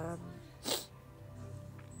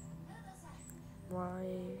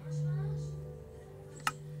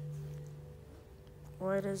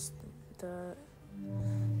what is the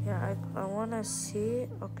I wanna see.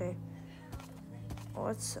 Okay,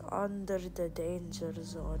 what's under the danger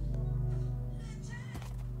zone?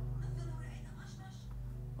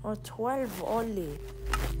 Oh, 12 only.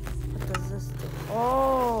 What does this do?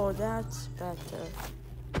 Oh, that's better.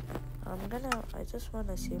 I just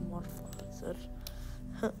wanna see more further.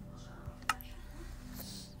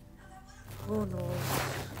 Who knows?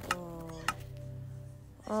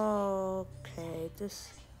 Oh, okay,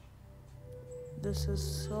 this is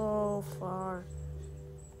so far.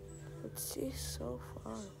 Let's see, so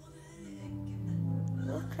far.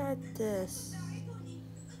 Look at this.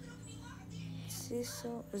 See,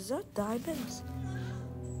 so is that diamonds?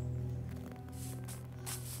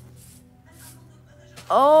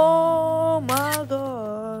 Oh my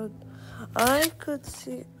god! I could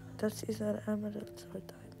see that's either emeralds or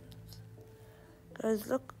diamonds. Guys,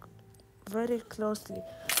 look very closely.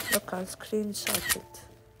 Look, I'll screenshot it.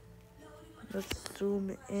 Let's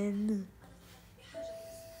zoom in.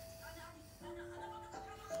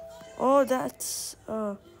 Oh, that's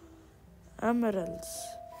emeralds.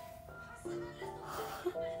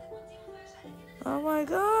 Oh my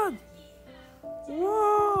god!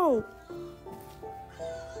 Whoa!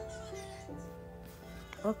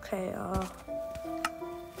 Okay,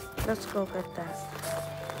 let's go get that.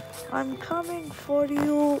 I'm coming for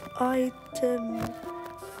you, item.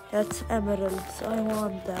 That's emeralds. I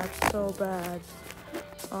want that so bad.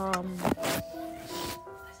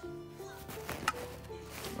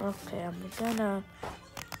 Okay,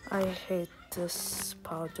 I hate this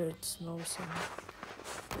powdered snow sand.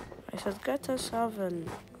 I should get a shovel.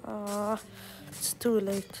 It's too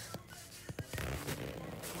late.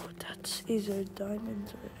 Oh, that's either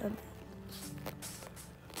diamonds or emeralds.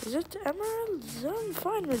 Is it emeralds? I'm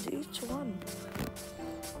fine with each one.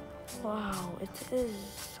 Wow, it is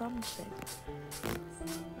something.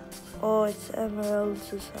 Oh, it's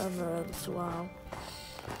emeralds. Wow.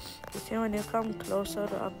 You see, when you come closer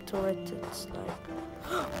up to it, it's like...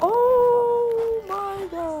 Oh my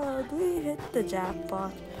god, we hit the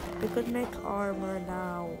jackpot. We could make armor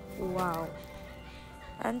now. Wow.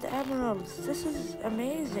 And emeralds. This is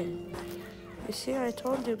amazing. You see, I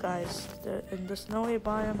told you guys, in the snowy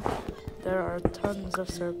biome, there are tons of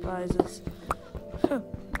surprises. Who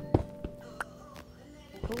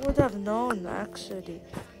would have known, actually?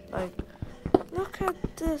 Like, look at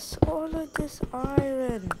this, all of this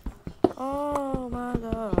iron. Oh my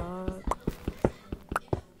god.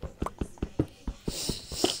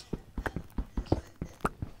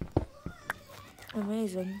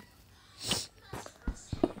 Amazing.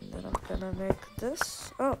 And then I'm gonna make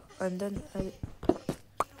this. Oh, and then I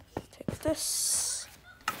take this.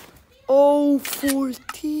 Oh,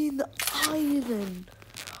 14 iron.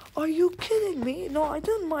 Are you kidding me? No, I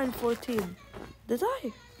didn't mine 14. Did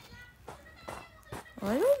I?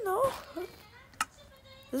 I don't know.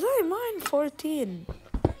 Did I mine 14?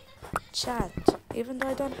 Chat. Even though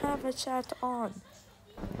I don't have a chat on.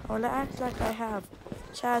 I will act like I have.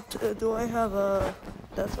 Chat, do I have a...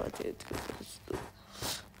 That's what it is.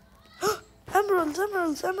 Emeralds! Iron.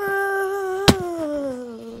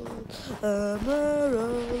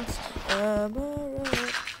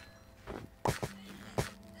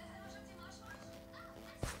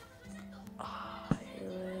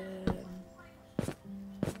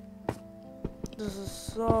 This is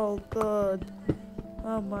so good.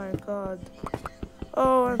 Oh my god.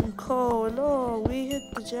 Oh, and coal. Oh, we hit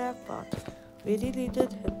the jackpot. We really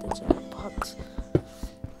did hit the jackpot.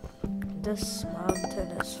 This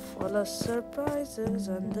mountain is full of surprises,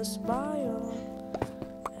 and this biome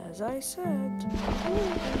as I said.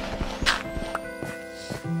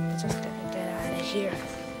 Just gotta get out of here.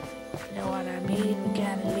 You know what I mean? We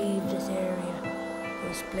gotta leave this area.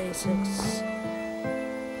 This place looks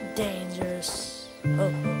dangerous.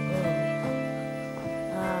 Oh.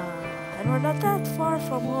 And we're not that far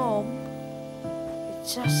from home. We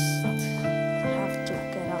just have to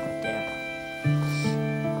get out there.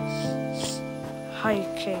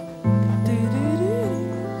 Hiking.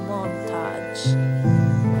 Montage.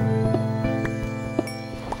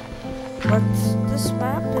 But this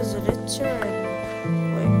map is richer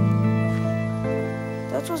and wait.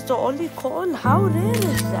 That was the only coal? How rare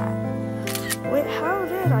is that? Wait, how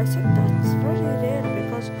rare? I think that's very rare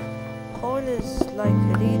because coal is like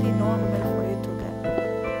really normal for you to get.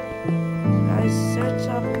 Guys, search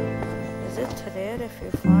up. Is it rare if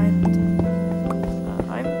you find?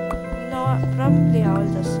 Probably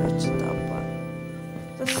I'll just search it up.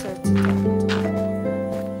 Just search it up.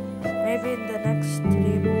 Maybe in the next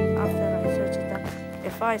stream after I search it up.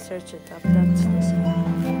 If I search it up, that's the same.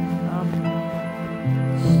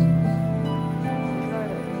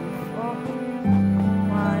 Oh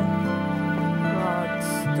my God,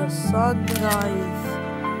 the sunrise.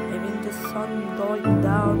 I mean the sun going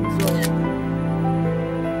down zone.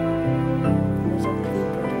 There's a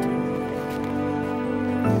creeper too.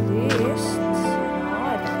 At least,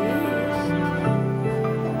 at least.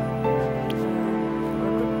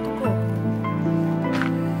 We're good to go.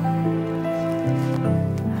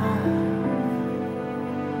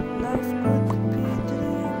 Life could be a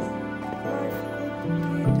dream. Life could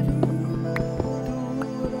be a dream.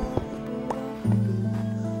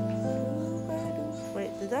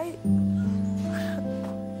 Wait, did I?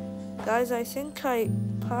 Guys, I think I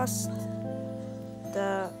passed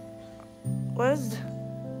the... Where's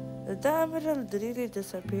did the emerald really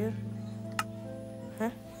disappear?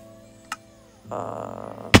 Huh?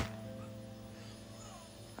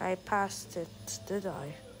 I passed it, did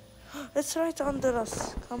I? It's right under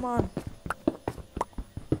us. Come on.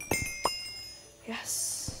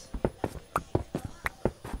 Yes.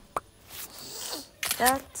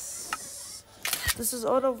 This is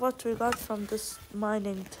all of what we got from this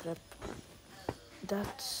mining trip.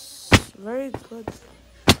 That's very good.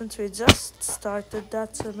 Since we just started,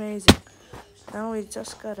 that's amazing. Now we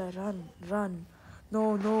just gotta run.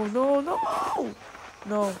 No. No.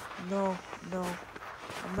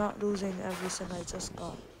 I'm not losing everything I just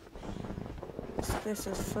got. This place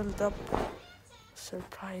is filled up with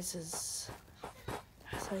surprises.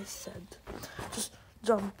 As I said. Just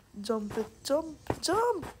jump.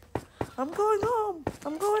 I'm going home.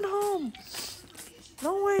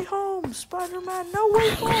 No way home, Spider-Man. No way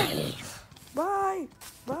home. Bye.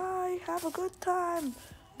 Have a good time.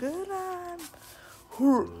 Good time.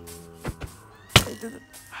 I did it.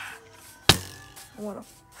 I wanna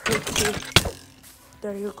hurt you.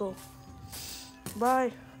 There you go.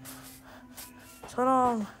 Bye. So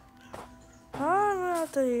long. I'm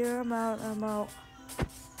out of here. I'm out.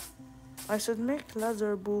 I should make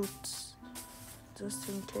leather boots. Just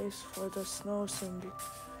in case for the snow thingy.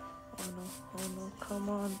 Oh no. Come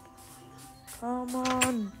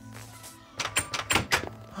on.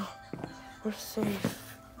 We're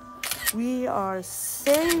safe. We are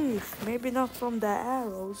safe. Maybe not from the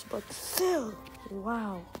arrows, but still.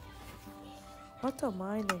 Wow. What a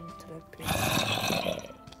mining trip.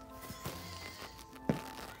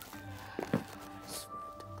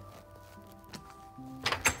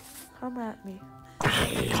 Come at me.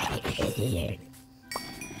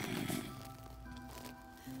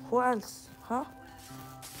 Who else? Huh?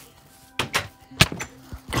 Get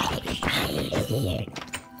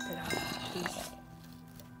out, please.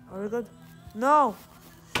 Are we good? No!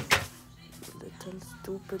 Little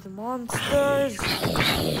stupid monsters!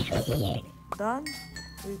 Done?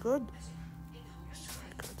 We good? Yes,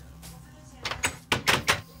 we're good.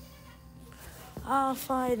 Ah,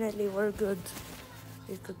 finally, we're good.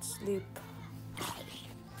 We could sleep.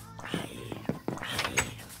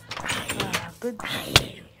 Good.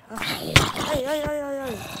 Hey.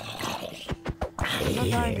 Not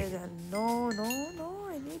dying again. No.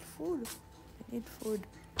 I need food.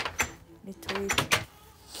 Need to eat.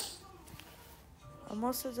 I'm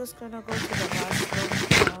also just gonna go to the bathroom.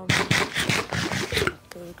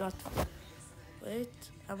 Okay, we got...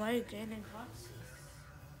 Wait, am I gaining hearts?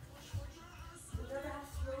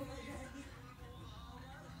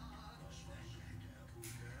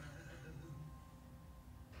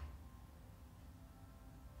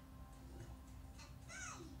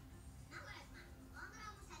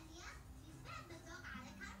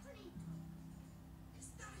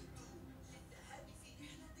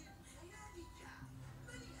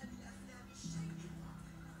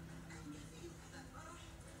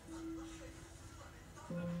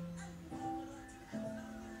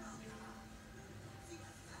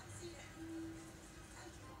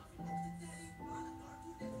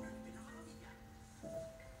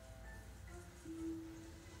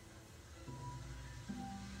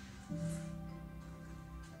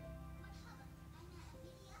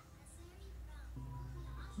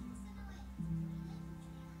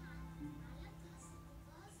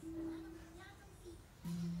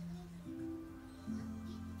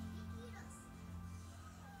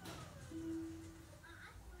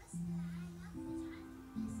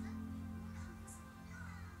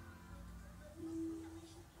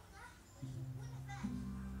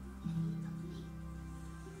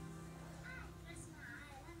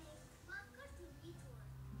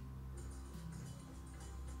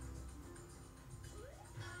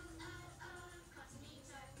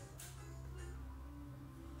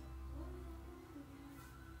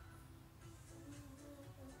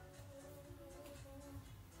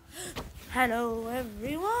 Hello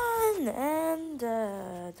everyone, and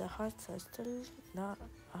the hearts are still not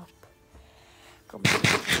up. Come on,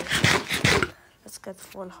 let's get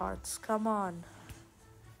full hearts. Come on.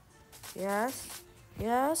 Yes,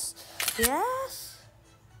 yes, yes.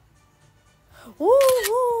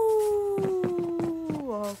 Woohoo!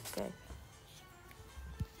 Okay.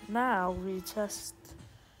 Now we just.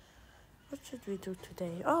 What should we do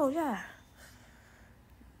today? Oh yeah.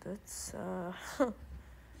 Let's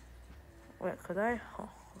Wait, could I? Oh,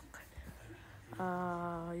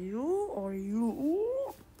 okay. You or you?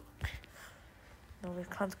 No, we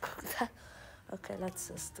can't cook that. Okay, let's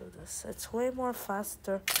just do this. It's way more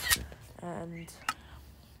faster, and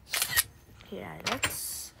yeah,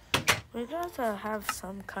 we gotta have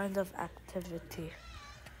some kind of activity.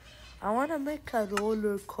 I wanna make a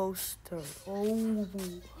roller coaster. Oh,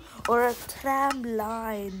 or a tram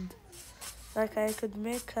line. Like I could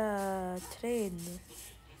make a train.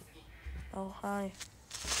 Oh, hi.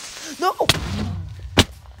 No!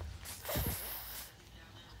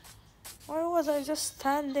 Why was I just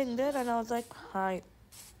standing there and I was like, hi.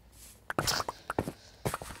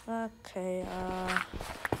 Okay,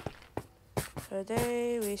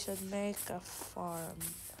 today we should make a farm.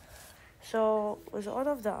 So, with all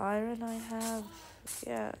of the iron I have,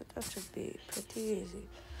 yeah, that should be pretty easy.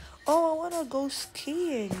 Oh, I wanna go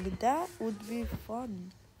skiing. That would be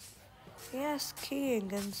fun. Yeah,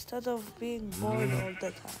 skiing instead of being bored all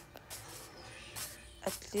the time.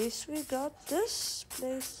 At least we got this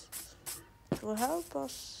place to help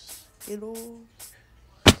us, you know.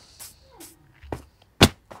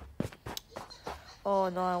 Oh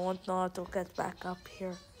no, I won't know how to get back up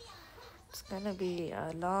here. It's gonna be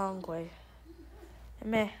a long way.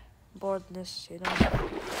 Meh, boredness, you know.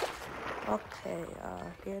 Okay,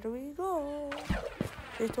 here we go.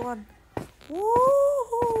 3, 2, 1.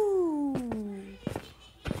 Woohoo!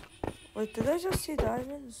 Wait, did I just see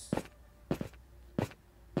diamonds?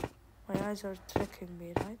 My eyes are tricking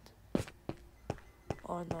me, right?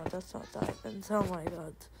 Oh no, that's not diamonds. Oh my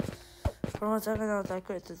god. For 1 second I was like,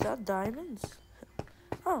 wait, is that diamonds?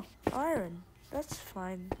 Oh, iron. That's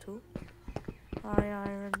fine too. Hi,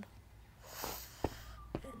 iron.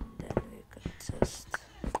 And then we could just...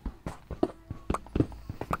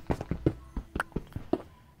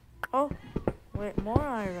 Oh, wait, more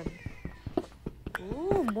iron.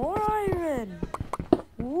 Ooh, more iron.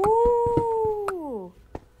 Ooh.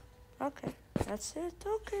 Okay, that's it.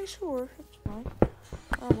 Okay, sure, it's fine.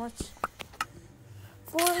 How much?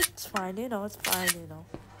 4, it's fine, you know, it's fine, you know.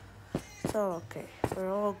 It's all okay.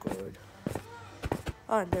 We're all good.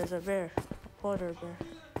 Oh, and there's a bear. A polar bear.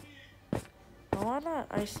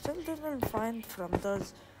 I still didn't find from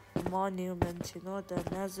those monuments, you know, the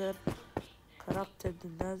nether, corrupted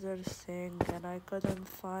nether thing, and I couldn't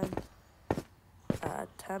find a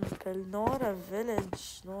temple, nor a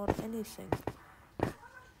village, nor anything.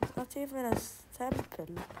 Not even a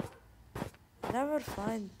temple. Never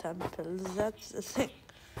find temples, that's the thing.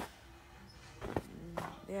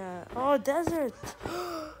 Yeah. Oh, desert!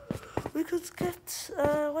 We could get,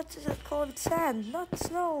 what is it called? Sand, not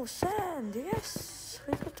snow, sand, yes!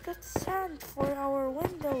 We could get sand for our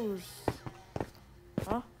windows.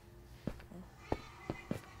 Huh?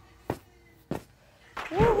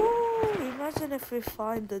 Woohoo! Imagine if we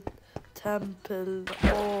find a temple.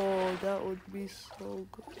 Oh, that would be so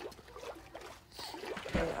good.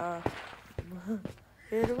 Okay,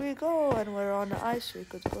 here we go, and we're on the ice. We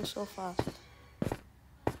could go so fast.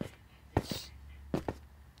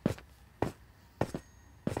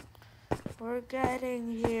 We're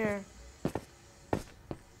getting here.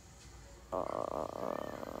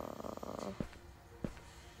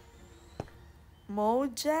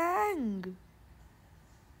 Mojang.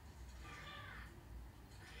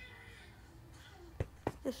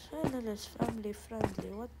 This channel is family friendly.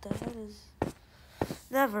 What the hell is...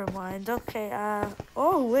 Never mind. Okay,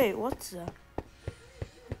 oh wait, what's that?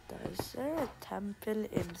 Is there a temple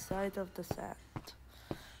inside of the sand?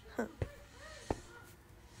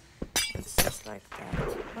 It's just like that.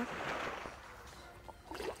 Huh?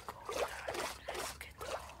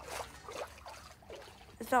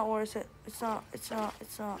 It's not worth it. It's not.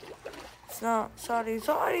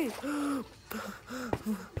 Sorry.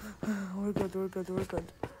 We're good.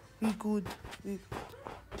 We good.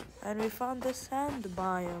 And we found the sand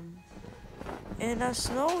biome. In a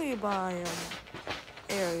snowy biome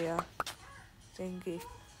area. Thingy.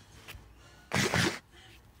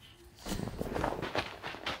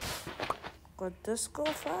 Could this go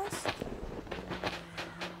fast?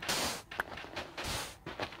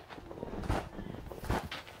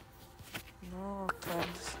 No,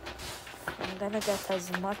 friends. I'm gonna get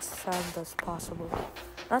as much sand as possible.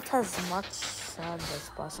 Not as much sand as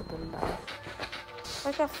possible,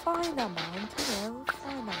 like a fine amount,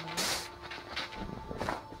 fine amount.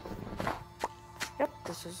 Yep,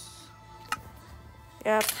 this is.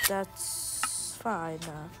 Yep, that's fine.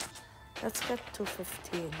 Let's get to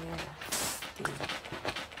 15, yeah. 15.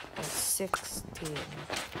 Or 16.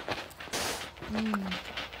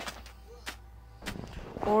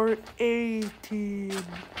 Or 18.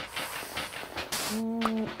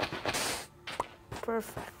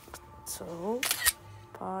 Perfect. So,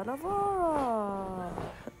 Palavora.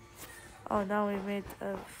 Oh, now we made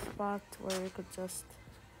a spot where we could just.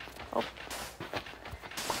 Oh,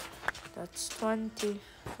 that's 20.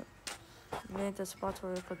 We made a spot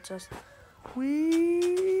where we could just.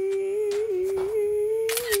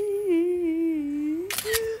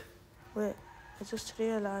 Wait, I just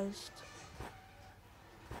realized.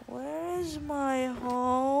 Where is my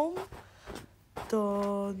home?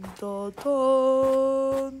 Dun dun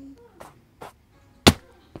dun.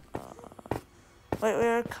 Wait, we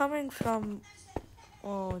are coming from.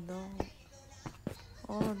 Oh no.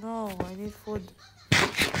 Oh no, I need food.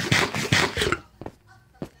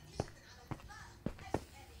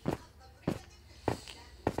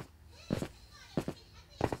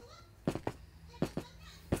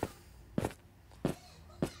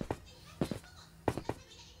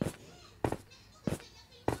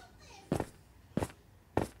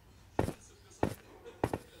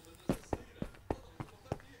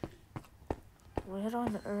 Where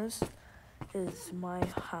on earth is my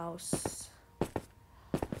house?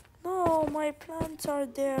 No, my plants are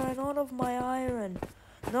there and all of my iron.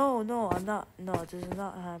 No, I'm not. No, this is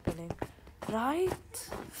not happening. Right?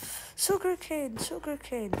 Sugarcane.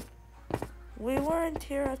 We weren't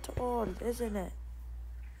here at all, isn't it?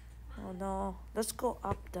 Oh no. Let's go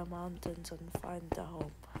up the mountains and find the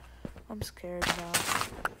home. I'm scared now.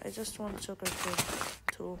 I just want sugarcane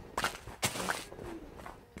too.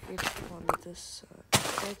 Keep all of this.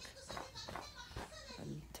 Take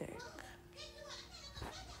and take.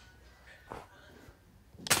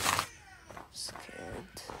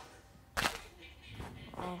 Scared.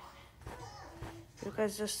 Oh, you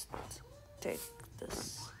guys just take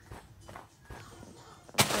this.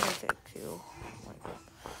 I'm gonna take you. Oh my god.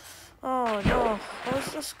 Oh no, I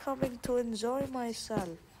was just coming to enjoy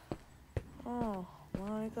myself. Oh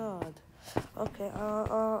my god. Okay,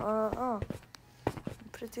 I'm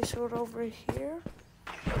pretty sure over here.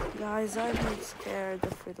 Guys, I'm scared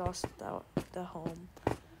if we lost the home.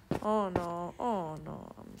 Oh no,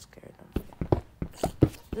 I'm scared.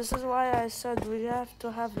 This is why I said we have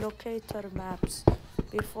to have locator maps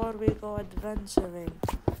before we go adventuring.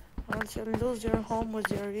 Else you'll lose your home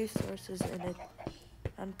with your resources in it.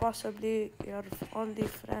 And possibly your only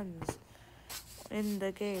friends in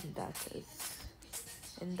the game, that is.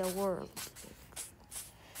 In the world.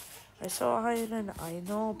 I saw iron, I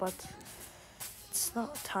know, but it's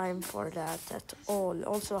not time for that at all.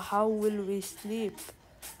 Also, how will we sleep?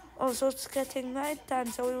 Also, it's getting night time,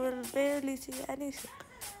 so we will barely see anything.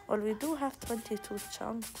 Well, we do have 22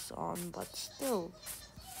 chunks on, but still,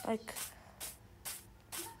 like,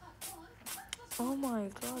 oh my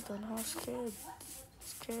god, and how scary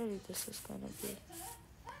this is gonna be.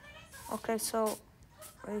 Okay, so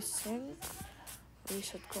I think we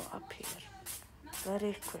should go up here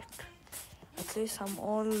very quick. At least I'm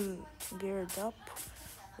all geared up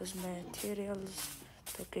with materials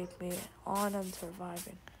to keep me on and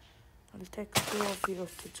surviving. I'll take 2 of you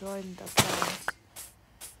to join the plans.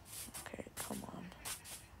 Okay, come on.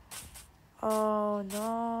 Oh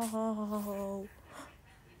no.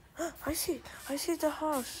 I see the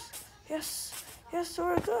house. Yes,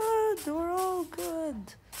 we're good. We're all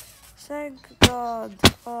good. Thank God.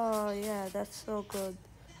 Oh yeah, that's so good.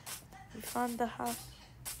 We found the house.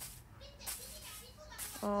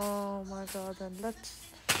 Oh my god, and let's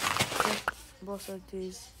take both of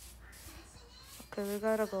these. Okay, we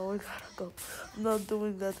gotta go. I'm not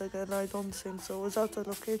doing that again, I don't think so. Without a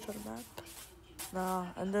locator map. Nah,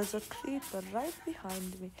 and there's a creeper right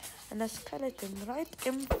behind me. And a skeleton right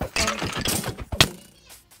in front of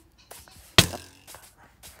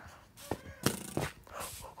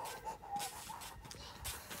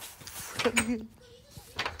me.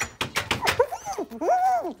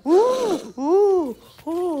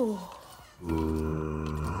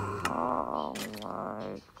 Oh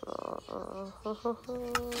my god.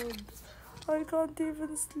 I can't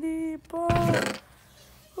even sleep.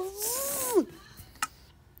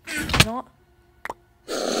 No.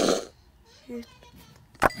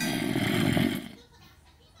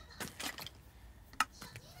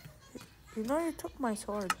 You know you took my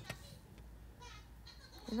sword.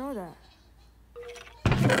 You know that.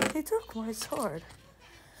 He took my sword.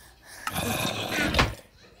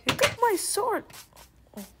 He took my sword.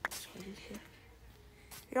 Oh, sorry, he's here.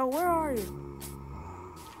 Yo, where are you?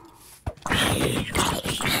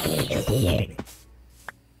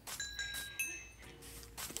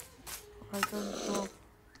 I don't know.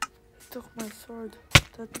 He took my sword.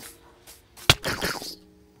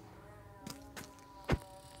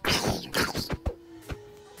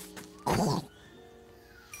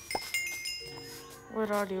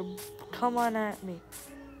 Where are you? Come on at me.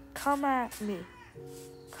 Come at me.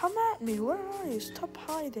 Come at me. Where are you? Stop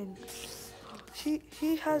hiding.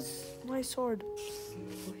 He has my sword.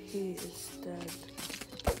 Oh, he is dead.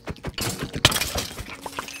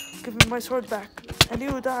 Give me my sword back. And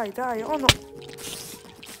you die. Oh no.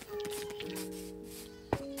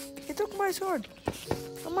 He took my sword.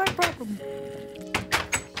 Not my problem.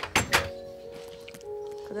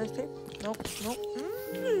 Could I take? Nope.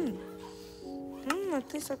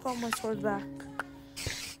 At least I got my sword back.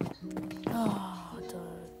 Oh,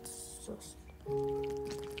 that's just...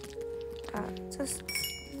 just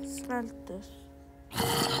smelt this.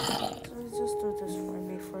 Let's just do this for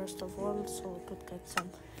me first of all, so we could get some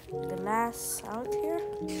glass out here.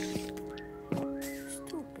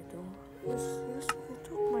 Stupid, though. You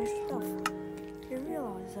took my stuff. You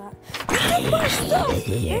realize that? You took my stuff!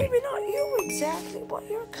 Maybe not you exactly, but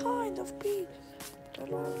you're kind of big. I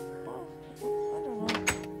don't know. No.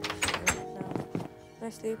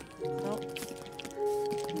 Let's sleep. No.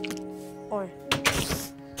 Oi.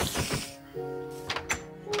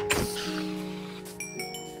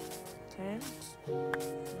 Thanks.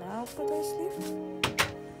 Now could I sleep?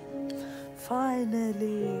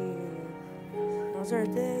 Finally. Another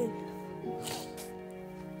day.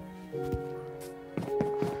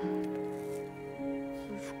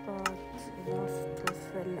 We've got enough to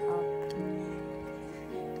fill up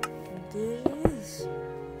these.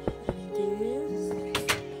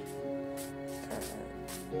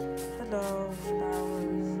 Hello,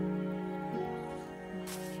 flowers.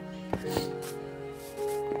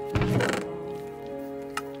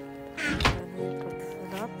 And we could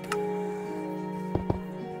fill up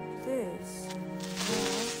this.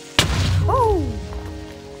 Oh!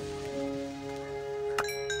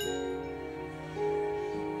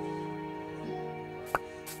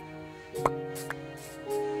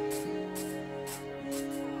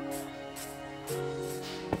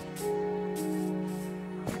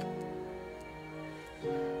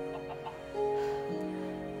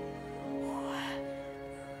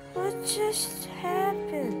 What just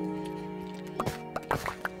happened? I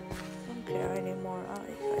don't care anymore. I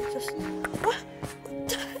just... What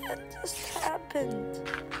the hell just happened?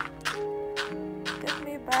 Get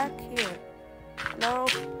me back here. Hello?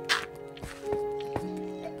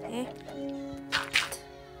 Eh?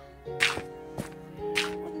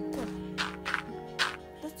 What the...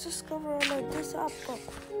 Let's just cover all of this up.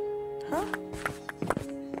 Huh?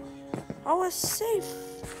 I was safe.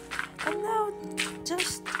 And now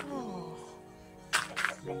just... Oh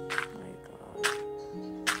my god.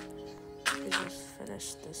 We just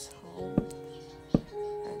finished this home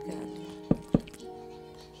again.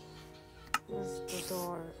 Where's the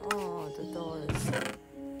door? Oh, the door is...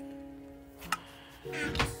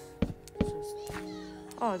 just...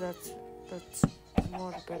 Oh, that's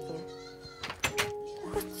more bigger.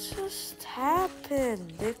 What just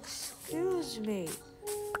happened? Excuse me.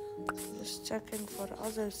 Just checking for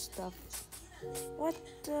other stuff. What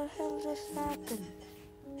the hell just happened?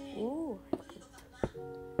 Ooh,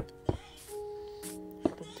 I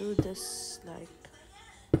could do this like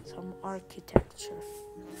some architecture.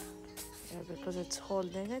 Yeah, because it's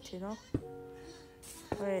holding it, you know.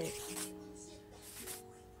 Wait.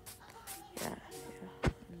 Yeah.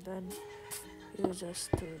 And then you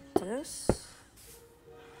just do this.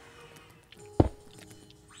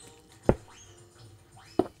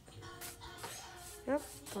 Yep,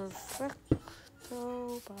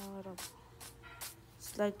 perfecto bottom.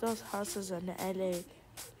 It's like those houses in LA,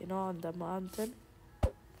 you know, on the mountain.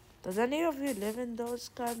 Does any of you live in those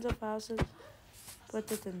kinds of houses?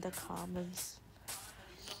 Put it in the comments.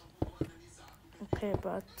 Okay,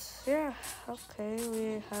 but yeah, okay,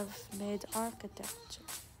 we have made architecture.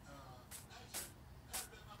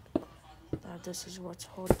 Now this is what's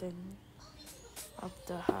holding up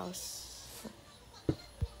the house.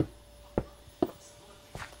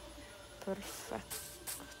 Perfect.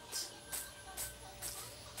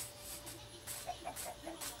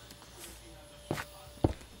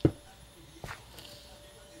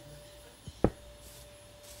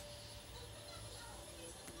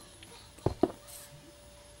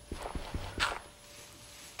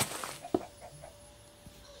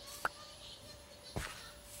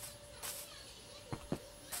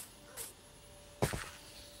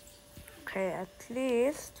 Okay, at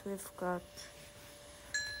least we've got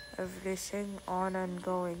everything on and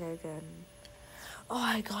going again. Oh,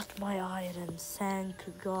 I got my iron, thank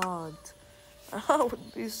God. I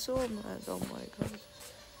would be so mad, oh my God.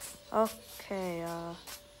 Okay,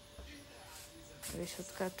 we should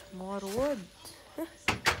get more wood. Oh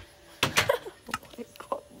my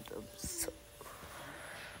God, I'm so...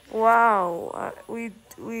 Wow, we...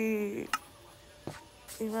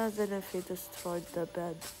 Imagine if he destroyed the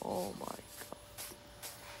bed, oh my God.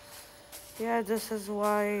 Yeah, this is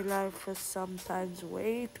why life is sometimes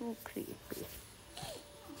way too creepy.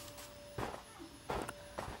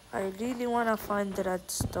 I really wanna find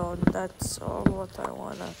redstone, that's all what I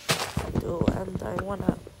wanna do, and I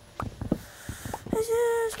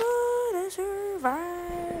just wanna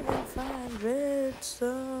survive and find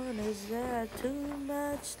redstone. Is that too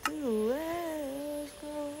much to ask?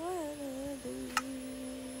 All I wanna do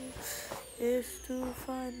is to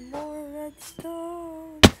find more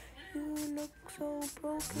redstone. You look so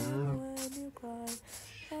broken when you cry.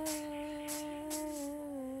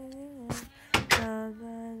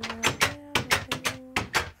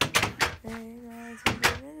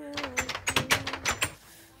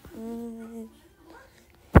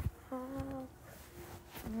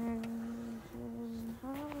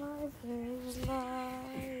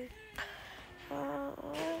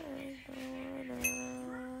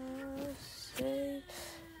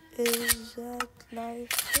 Is that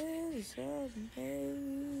life is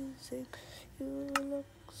amazing? You look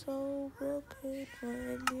so broken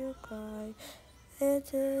when you cry.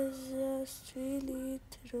 It is just really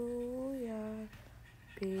true, yeah.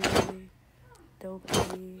 Don't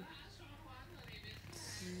be.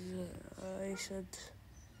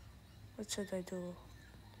 What should I do?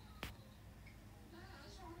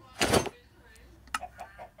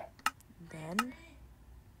 Then?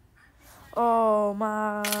 Oh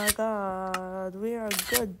my God, we are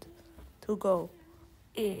good to go.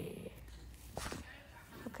 Okay,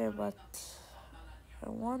 but I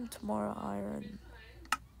want more iron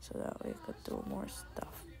so that we could do more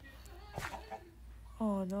stuff.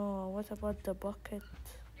 Oh no, what about the bucket?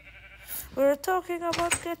 We were talking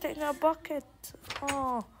about getting a bucket.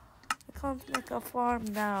 Oh, I can't make a farm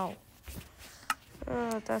now.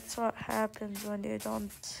 Oh, that's what happens when you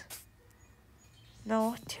don't know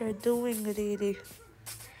what you're doing, really.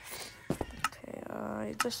 Okay,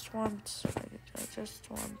 I just want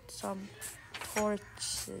some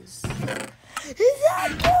torches. Is that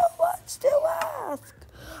too much to ask?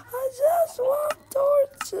 I just want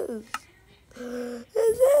torches.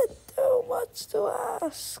 Is it too much to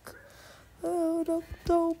ask? Oh, I'm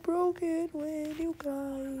so broken when you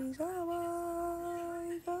guys. Oh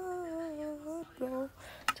my God, bro.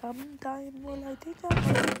 Sometime will I think I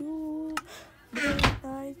might do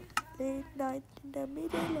late night in the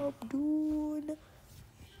middle of June.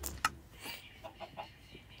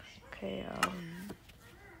 Okay,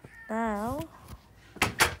 now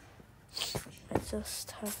I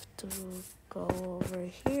just have to go over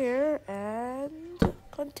here and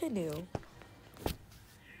continue.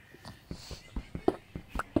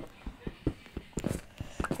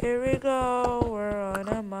 Here we go, we're on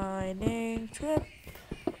a mining trip.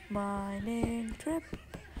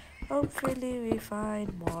 Hopefully we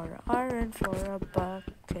find more iron for a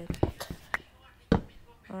bucket.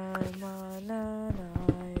 I'm on an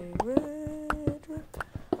iron trip,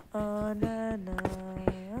 on an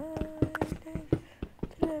mining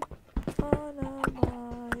trip, on a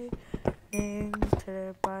mining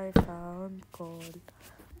trip. I found gold.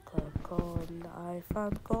 I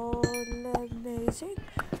found gold, amazing,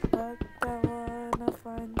 but I wanna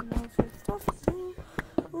find more stuff too.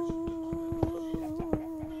 Ooh,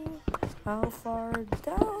 how far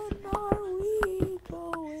down are we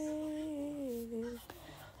going?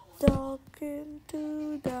 Talking to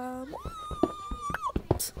the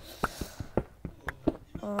mountains.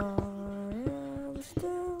 I am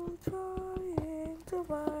still trying to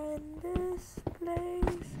find this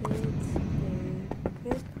place.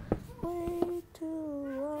 It's way too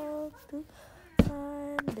long to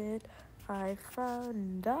find it. I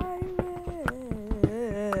found iron.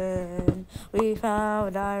 We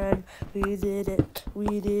found iron. We did it.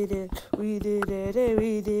 We did it. We did it. Hey,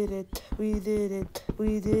 we did it. We did it.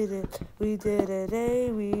 We did it. We did it.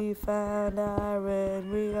 Hey, we found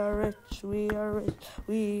iron. We are rich. We are rich.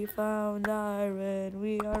 We found iron.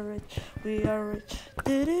 We are rich. We are rich.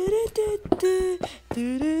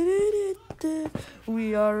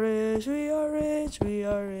 We are rich, we are rich, we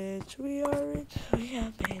are rich, we are rich. We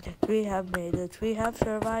have made it, we have made it, we have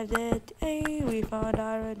survived it. Hey, we found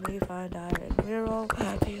iron, we're all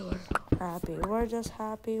happy, we're all happy. We're just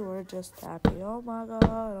happy. We're just happy. Oh my god.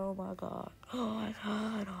 Oh my god. Oh my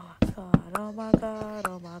god. Oh my god.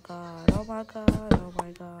 Oh my god. Oh my god. Oh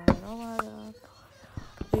my god. Oh my god.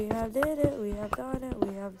 We have did it. We have done it.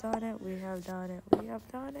 We have done it. We have done it. We have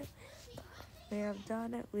done it. We have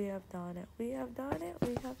done it. We have done it. We have done it.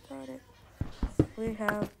 We have done it. We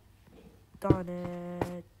have done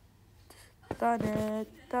it. Done it.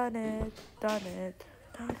 Done it. Done it.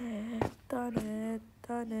 Done it. Done it.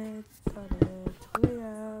 Done it. Done it. We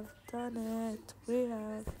have done it. We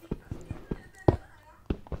have.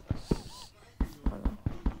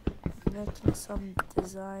 Making some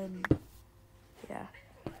design. Yeah.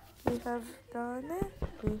 We have done it.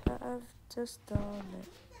 We have just done it.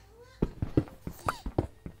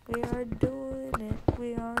 We are doing it.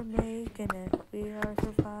 We are making it. We are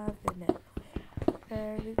surviving it.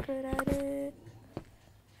 Very good at it.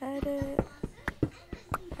 At it.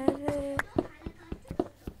 At it.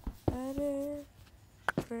 At it.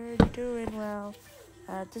 We're doing well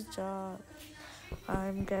at the job.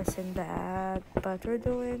 I'm guessing that, but we're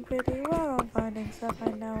doing pretty well. I'm finding stuff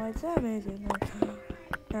right now. It's amazing.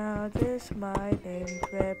 Now this my name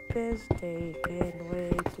trip is taking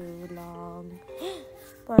way too long,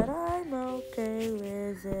 but I'm okay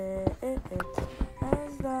with it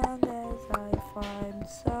as long as I find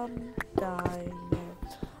some diamond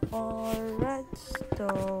or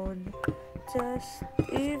redstone. Just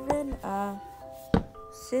even a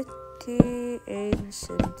city,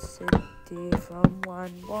 ancient city from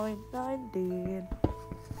 1.19.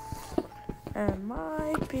 And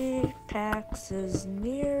my pickaxe is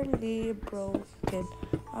nearly broken.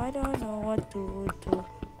 I don't know what to do.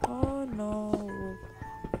 Oh no.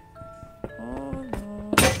 Oh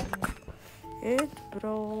no. It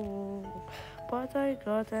broke. But I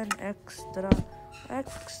got an extra pickaxe.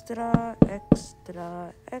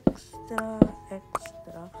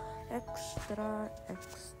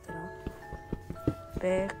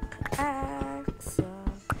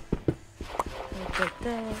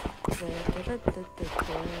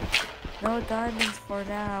 No diamonds for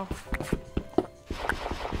now.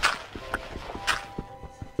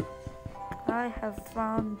 I have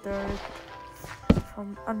found dirt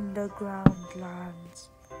from underground lands.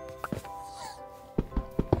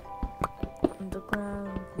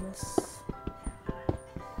 Undergroundness.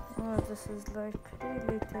 Oh, this is like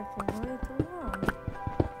really taking way too long.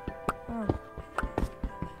 Oh.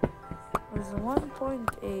 It was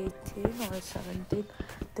 1.18 or 17.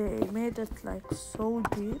 They made it like so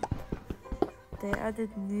deep. They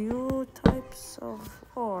added new types of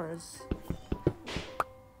ores.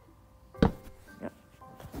 Yep.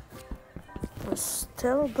 We're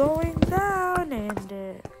still going down and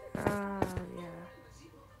yeah.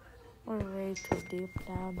 We're way too deep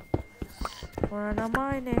down. We're on a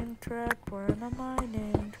mining trip. We're on a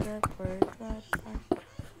mining trip. We're trapped.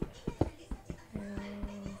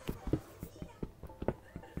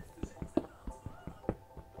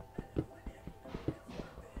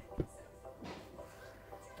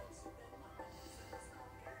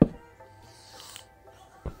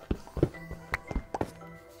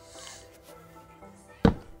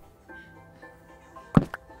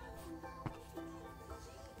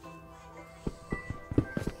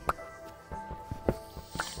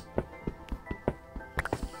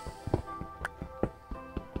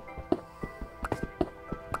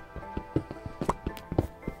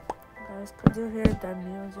 Could you hear the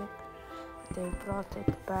music? They brought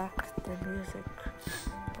it back, the music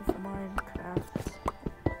of Minecraft.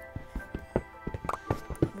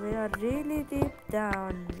 We are really deep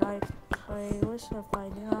down, like I wish if I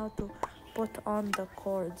knew how to put on the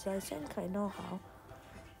chords. I think I know how.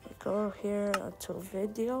 We go here to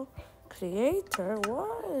video, creator,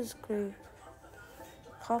 what is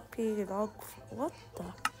copy log, what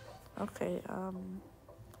the? Okay,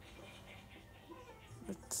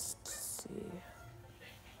 let's see.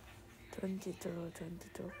 22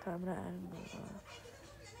 camera angle.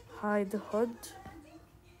 Hide HUD.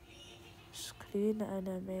 Screen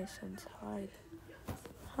animations hide.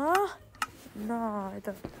 Huh? No, I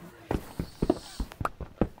don't know.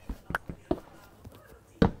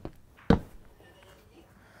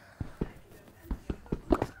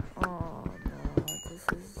 Oh no, this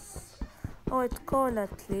is. Oh, it's cool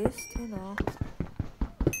at least, you know.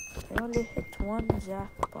 I only hit one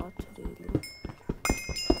jackpot, really.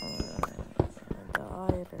 The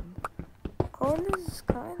iron. Coal is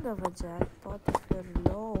kind of a jackpot if you're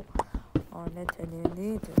low on it and you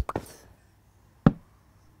need it.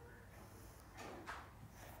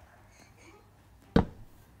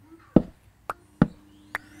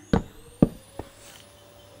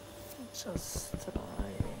 Just trying to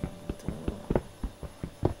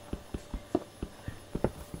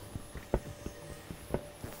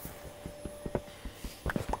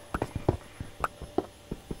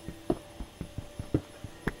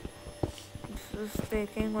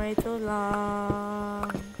taking way too long.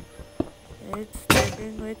 It's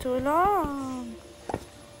taking way too long.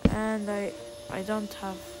 And I don't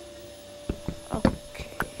have.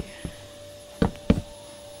 Okay.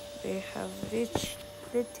 We have reached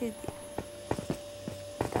pretty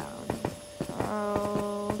down.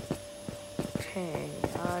 Okay.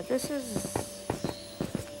 This is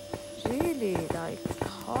really like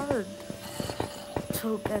hard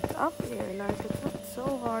to get up here. Like it's not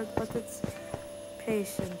so hard, but it's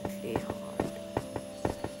patiently hard.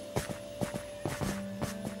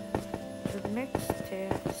 The next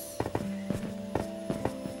stairs.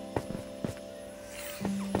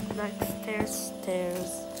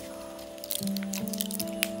 Stairs.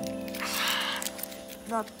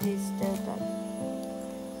 Not these stairs that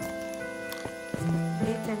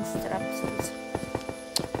eating strapsons.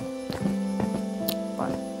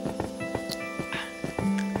 But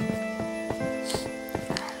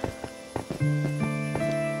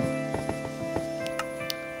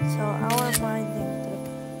so our mining trip,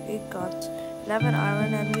 we got 11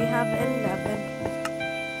 iron and we have 11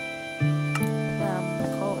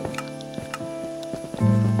 coal.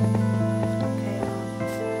 Okay,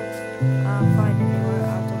 finally we're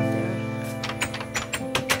out of there.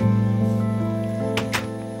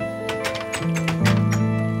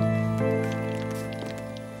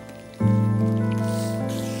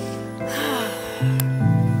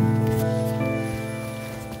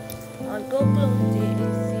 I'll go close the AC.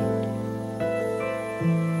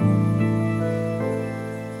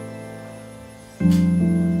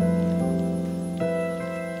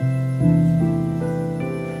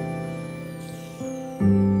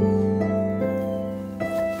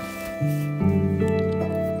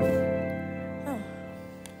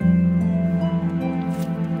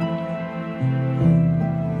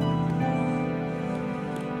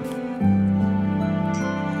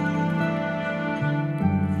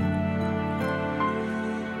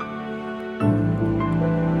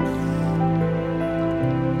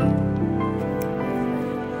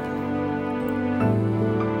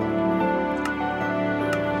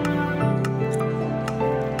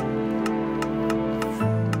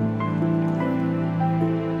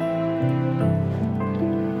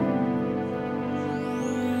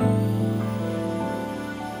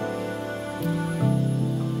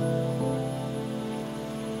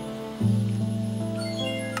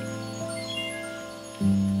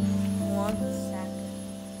 One second.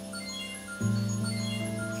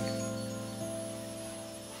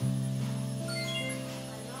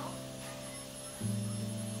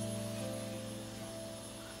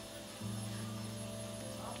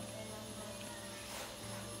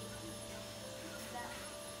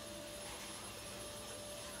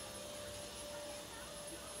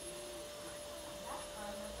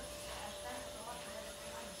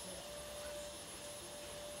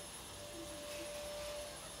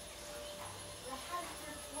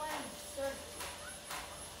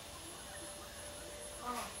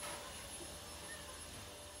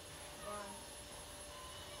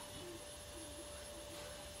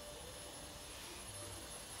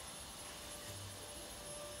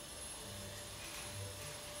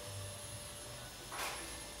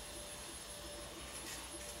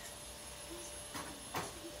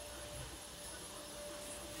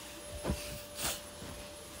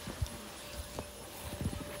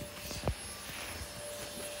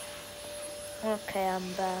 Okay,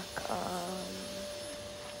 I'm back.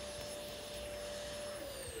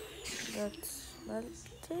 Let's melt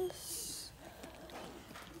this.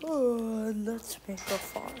 Oh, and let's make a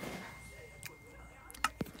farm.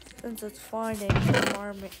 Since it's farming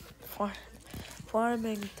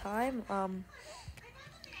time,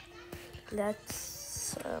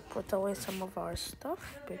 let's put away some of our stuff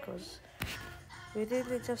because we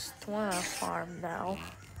really just wanna farm now.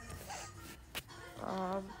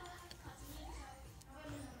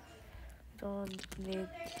 Don't need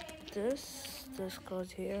this. This goes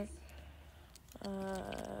here.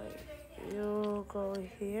 You go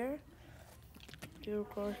here. You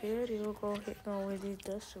go here. You go here. No, we need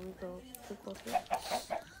this. So we go here.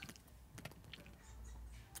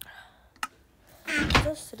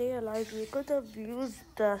 Just realized we could have used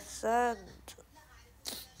the sand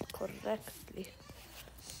correctly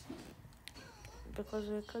because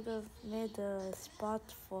we could have made a spot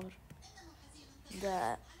for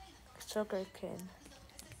the sugar cane.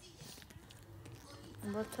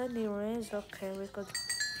 But anyways, okay, we could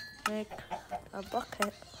make a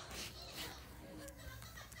bucket.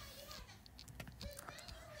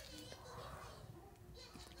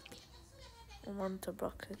 I want a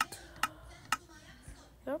bucket.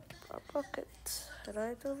 Yep, a bucket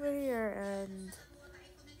right over here, and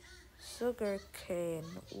sugar cane.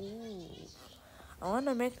 Ooh. I want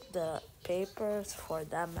to make the papers for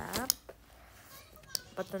the map,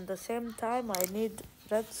 but at the same time I need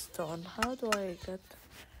redstone. How do I get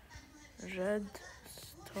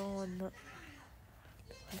redstone?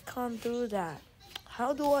 I can't do that.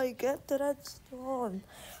 How do I get the redstone?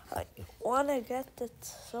 I want to get it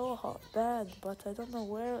so bad, but I don't know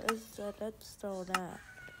where is the redstone at.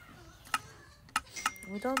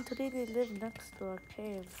 We don't really live next to a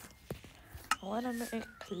cave. I want to make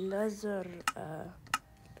leather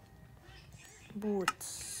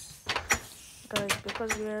boots. Guys,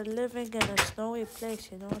 because we are living in a snowy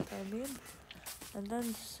place, you know what I mean? And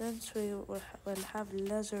then since we will have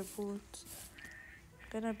leather boots,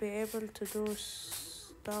 gonna be able to do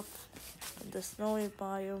stuff in the snowy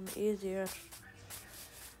biome easier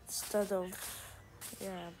instead of,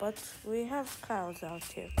 yeah, but we have cows out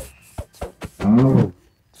here. So,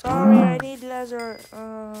 sorry, I need leather.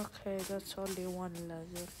 Okay, that's only one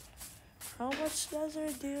leather. How much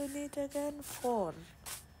leather do you need again? 4.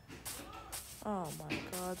 Oh my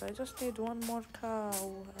god, I just need one more cow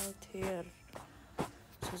out here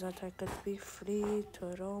so that I could be free to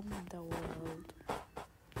roam the world.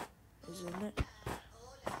 Isn't it?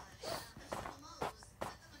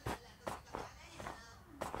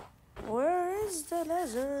 Where is the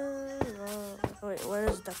leather? Wait, where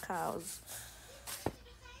is the cows?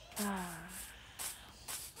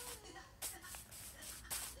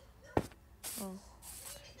 Oh.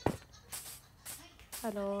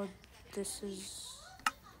 Hello, this is...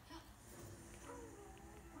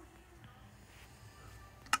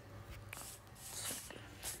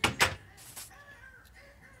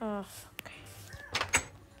 okay.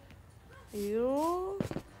 You...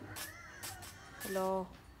 Hello.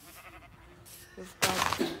 We've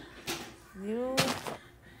got new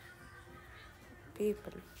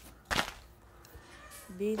people.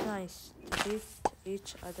 Be nice. Treat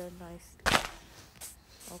each other nicely.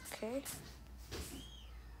 Okay?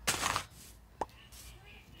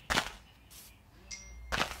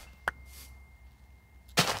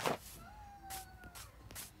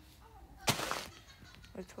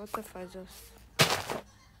 Wait, what if I just...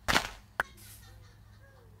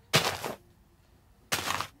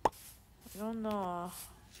 I don't know.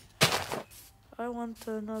 I want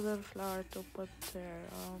another flower to put there.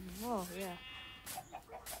 Oh, yeah.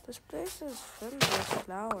 This place is filled with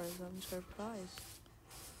flowers. I'm surprised.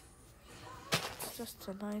 It's just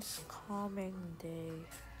a nice, calming day.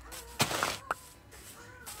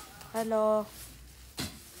 Hello.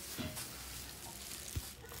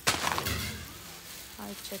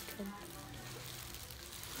 Hi, chicken.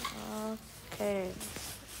 Okay.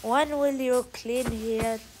 When will you clean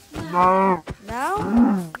here? No. Now?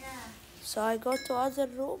 Yeah. So I go to other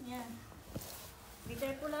room? Yeah. Be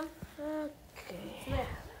careful, Okay.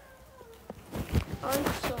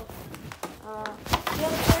 Also, you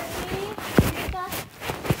hear me?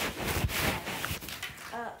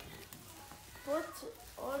 Put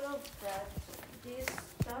all of this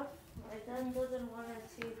stuff. My dad doesn't want to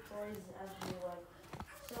see toys everywhere.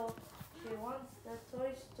 So she wants the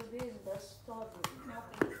toys to be in the storeroom.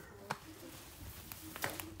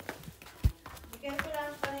 Be careful,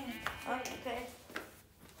 I'm coming. Okay.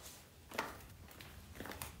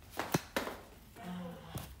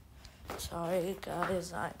 Sorry guys,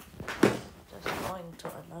 I'm just going to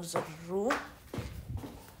another room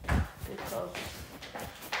because,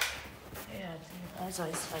 yeah, as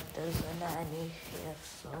I said, there's a nanny here,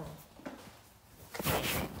 so I'm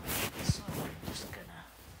just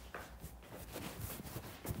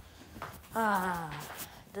gonna...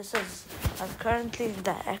 I'm currently in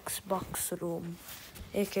the Xbox room,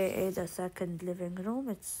 aka the second living room.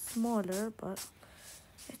 It's smaller, but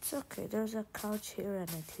it's okay. There's a couch here and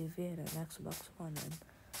a TV and an Xbox One and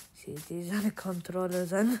CDs and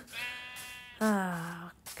controllers and...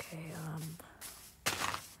 okay,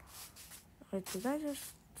 wait, did I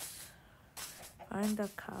just find a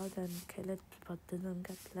cow and kill it but didn't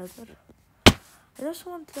get leather? I just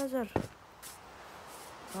want leather.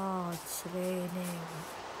 Oh, it's raining.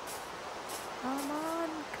 Come on,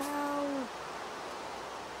 cow.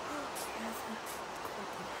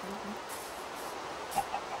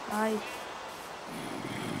 Hi.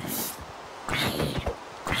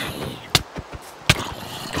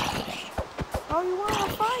 Oh, you want to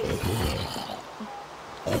fight?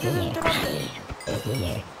 You didn't drop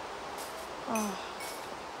it. Oh.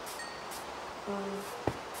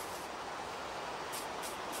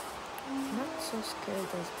 Not so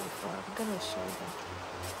scared as before. I'm gonna show them.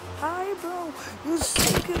 Hi, bro. You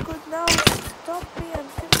think you could now stop me and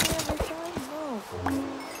kill me every time? No.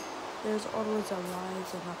 There's always a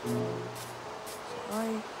rise and a fall. So I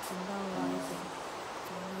am now rising.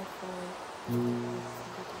 Can I fall?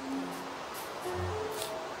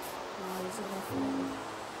 Rising and falling.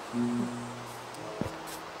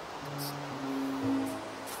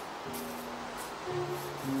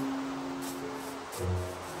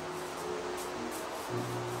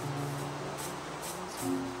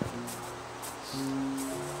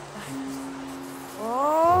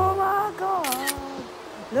 Oh my god!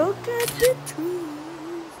 Look at the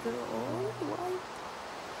trees! They're all white.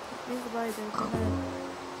 That means by they're gonna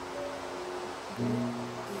do,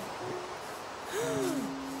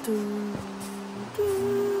 do, do,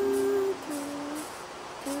 do,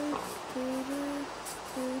 do,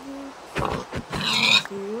 do, do.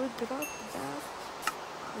 You drop that.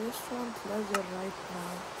 I just want leather right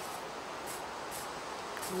now.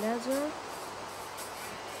 Leather?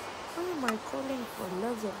 Why am I calling for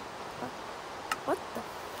leather? What the?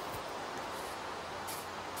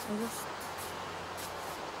 I just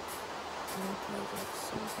not like that.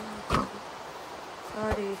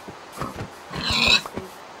 Sorry.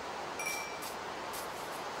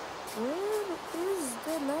 Where is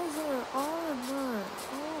the leather armor?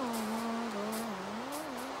 Oh my god.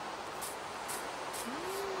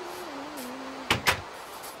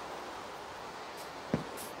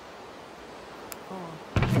 Oh.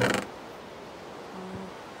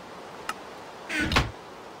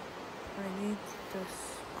 I need this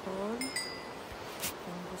coal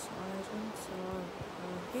and this iron, so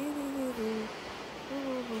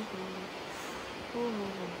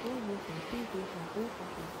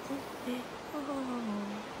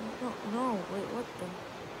no, wait, what the?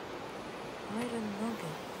 Iron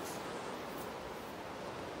nugget.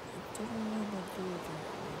 I don't wanna do that.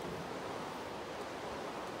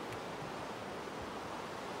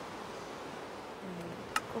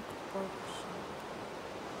 Cooked pork chop.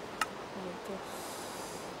 I guess.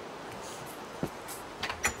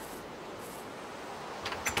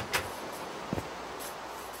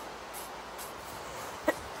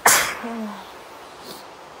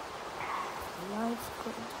 Life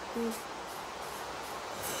could be.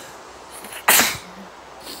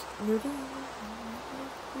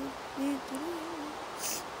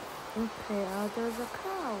 Okay, there's a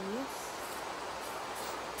cow, yes.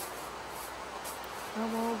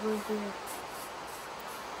 Come over here.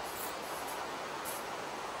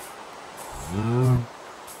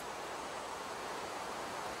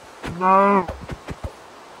 No.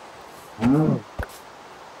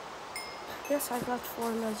 Yes, I got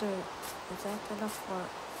 4 leather. Is that enough for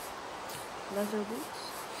leather boots?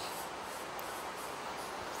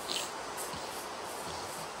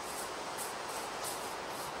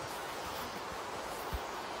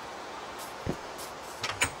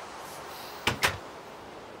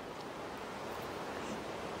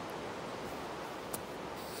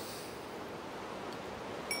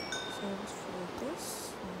 Thanks for this.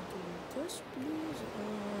 And do this, please.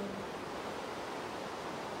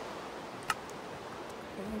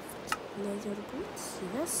 Left leather boots,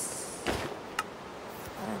 yes.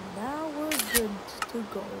 And now we're good to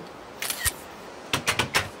go.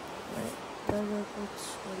 Right, leather boots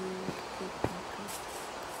will keep me good.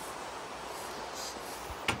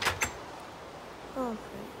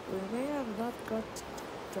 Okay, we may have not got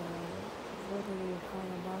the very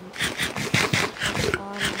high amount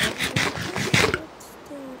on but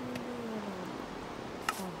still,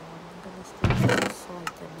 hold on, I'm gonna still put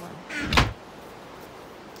salt in mine.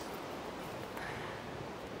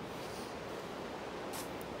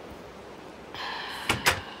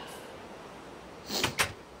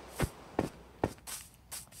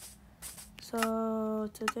 So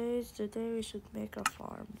today's the day we should make a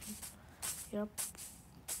farm. Yep.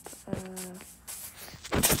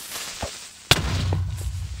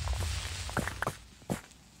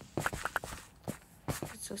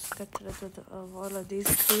 Let's just get rid of all of these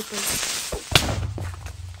creepers.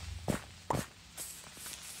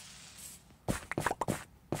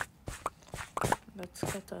 Let's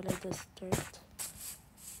get all of this dirt.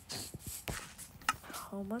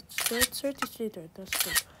 How much dirt? 33 dirt. That's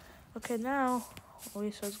good. Okay, now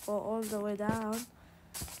we should go all the way down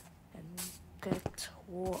and get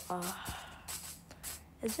water.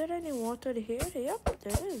 Is there any water here? Yep,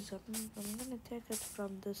 there is. I'm gonna take it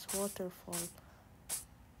from this waterfall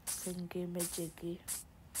thingy majiggy.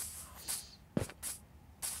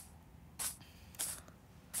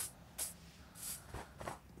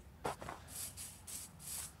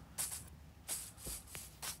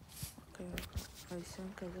 Okay, I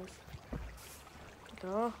think I just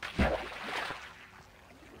go.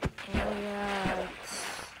 Alright.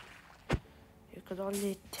 You could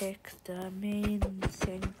only take the main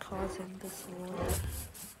thing causing this water.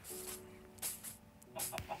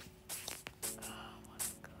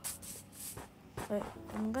 Wait,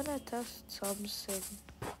 I'm gonna test something.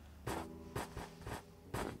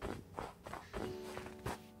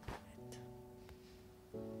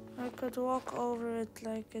 I could walk over it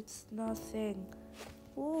like it's nothing.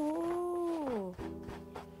 Ooh.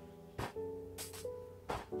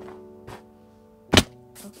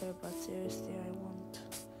 Okay, but seriously, I won't.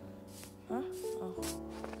 Huh? Oh.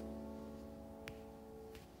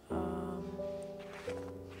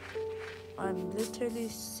 I'm literally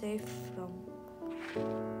safe from.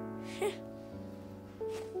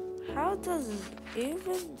 How does it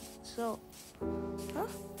even so? Huh?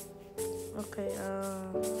 Okay.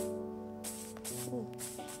 Ooh,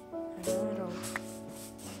 an arrow.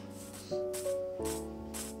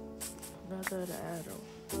 Another arrow.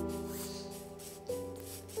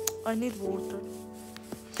 I need water.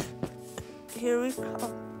 Here we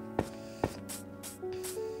come.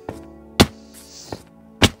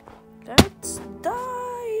 Let's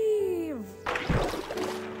dive.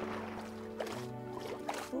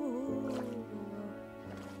 Ooh.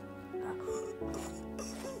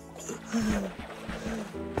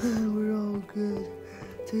 We're all good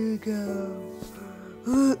to go.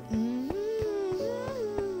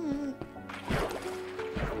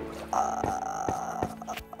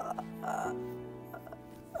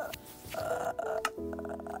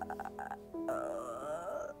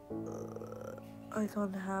 I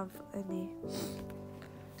don't have any.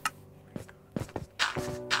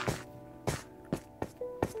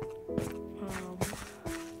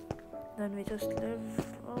 Then we just live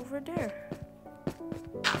over there.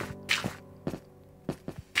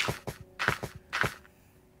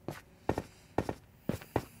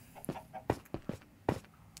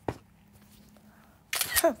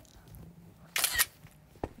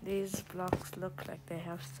 These blocks look like they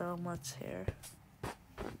have so much hair.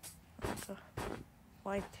 Like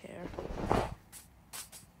white hair.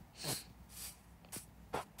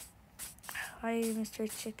 Hi, Mr.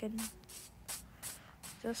 Chicken.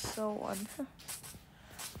 Just so one.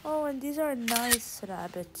 Oh, and these are nice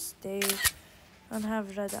rabbits. They don't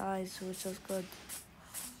have red eyes, which is good.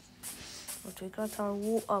 But we got our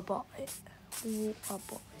water bucket. Water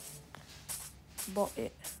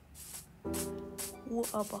bucket.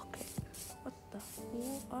 Water bucket. What the?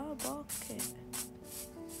 Water bucket.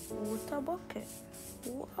 Water bucket.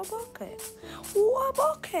 Water bucket. Water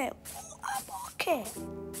bucket. Water bucket.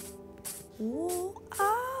 Water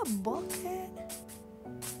bucket.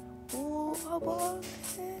 Water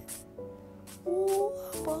bucket. Water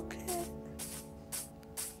bucket.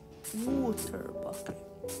 Water bucket.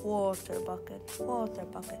 Water bucket. Water bucket. Water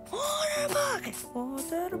bucket. Water bucket.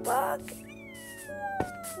 Water bucket.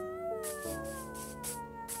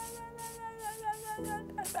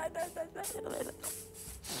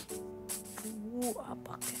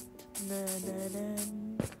 Na na na.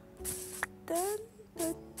 Dun,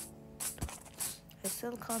 dun. I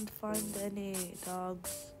still can't find any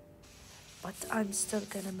dogs, but I'm still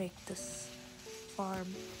gonna make this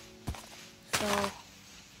farm. So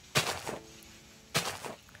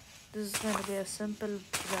this is gonna be a simple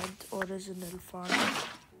red original farm.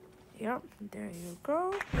 Yep, there you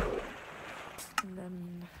go. And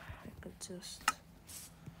then I could just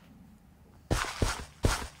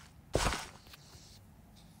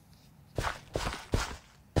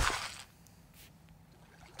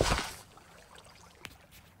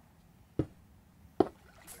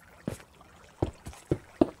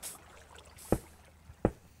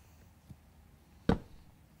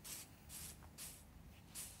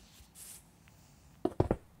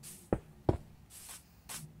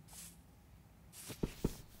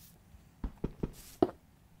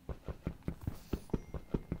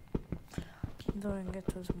doing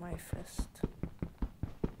it with my fist.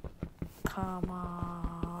 Come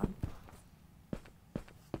on.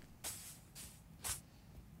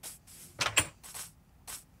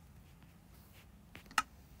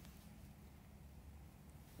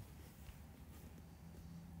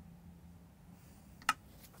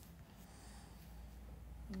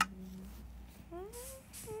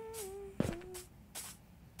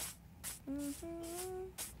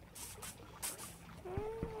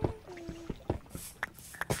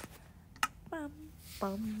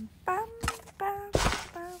 Bum bum bum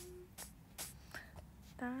bum.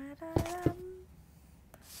 Da da dum.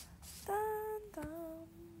 Dun dum.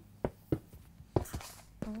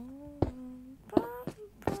 Bum bum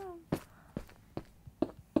bum.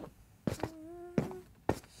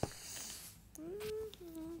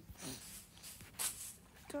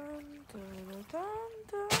 Dun dun dun dun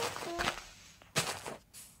dun.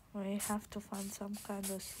 We have to find some kind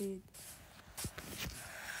of seed.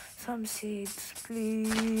 Some seeds,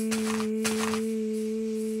 please.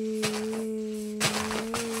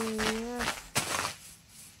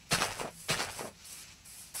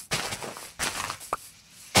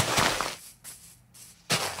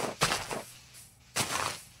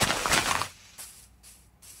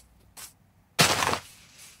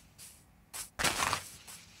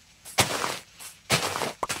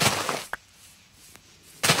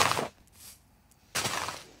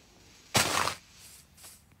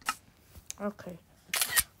 Okay,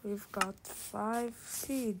 we've got 5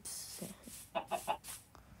 seeds.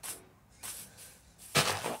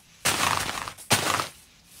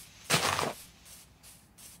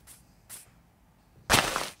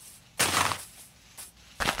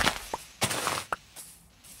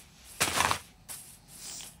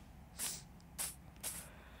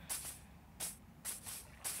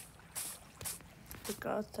 We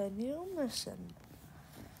got a new mission.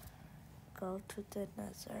 Go to the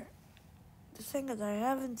nether. The thing is, I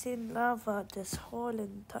haven't seen lava this whole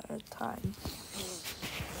entire time.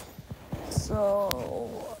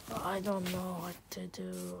 So, I don't know what to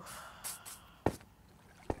do.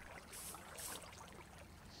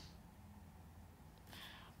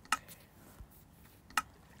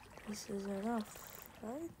 This is enough,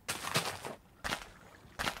 right?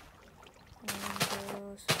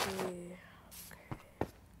 1, 2, 3. Okay.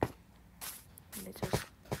 Let me just.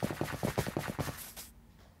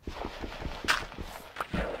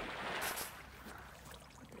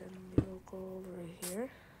 Then we'll go over here.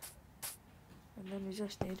 And then we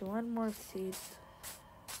just need 1 more seed.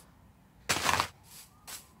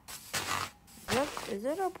 Look, is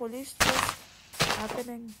there a police chase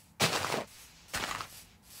happening?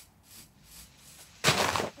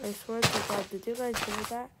 I swear to God, did you guys hear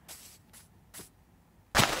that?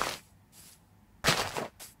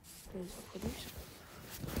 There's a police.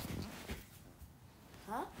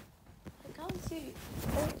 Huh? I can't see.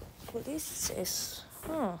 Oh, police chase.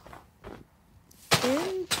 Huh.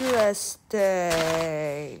 Interesting.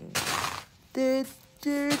 Do,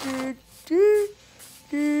 do, do, do.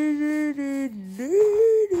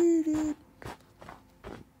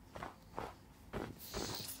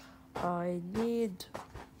 I need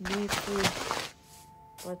food,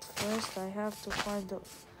 but first I have to find the.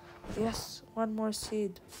 Yes, 1 more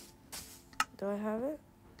seed. Do I have it?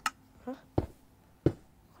 Huh?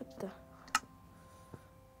 What the?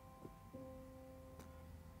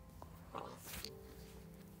 Oh,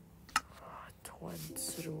 it went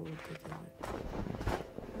through, didn't it?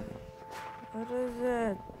 What is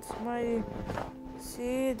it? It's my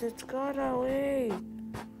seed. It's got away.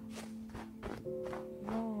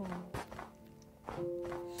 No.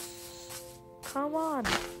 Come on.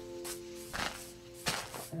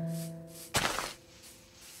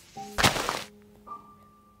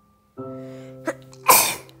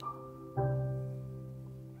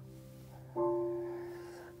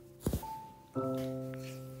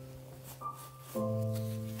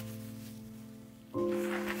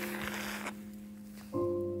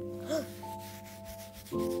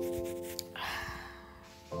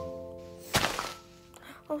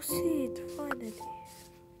 Oh, seed, finally.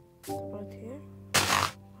 About here.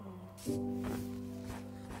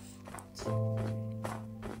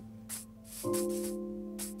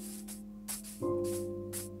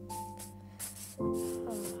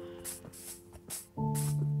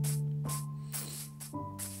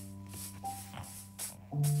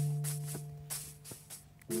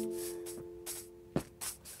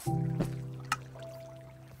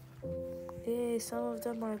 Hey, some of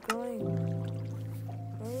them are growing.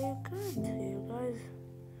 Very good, you guys.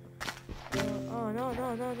 Oh, no.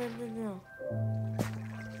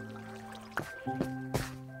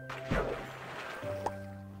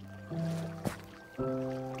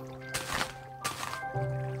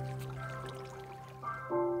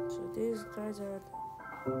 So these guys are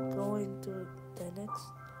going to the next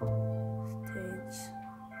stage.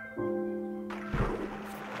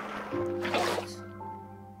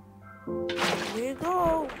 Here we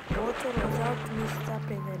go. Water without me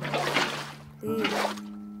stepping in it. Please.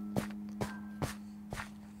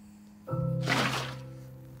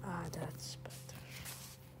 Ah, that's better.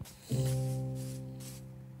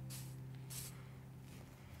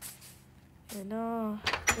 You know,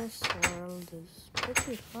 this world is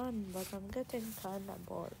pretty fun, but I'm getting kinda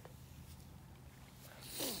bored.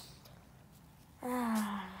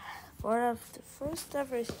 For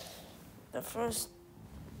the first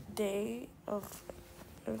day of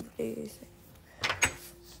everything.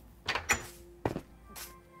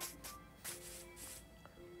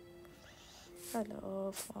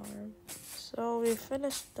 Hello, farm. So we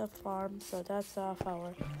finished the farm, so that's off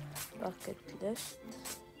our bucket list.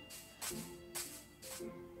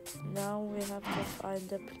 Now we have to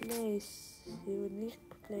find a place, unique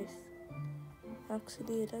place.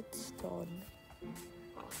 Actually, redstone.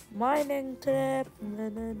 Mining trip.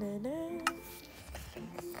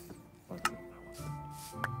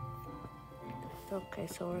 Okay,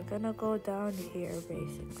 so we're gonna go down here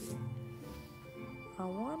basically. I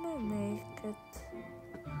wanna make it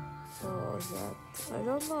So that I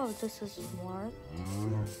don't know if this is smart,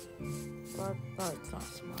 but no, it's not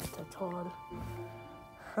smart at all.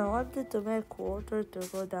 I wanted to make water to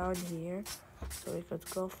go down here so we could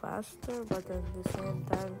go faster, but at the same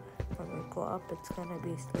time, when we go up, it's gonna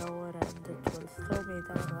be slower and it will slow me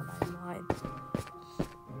down when I mine.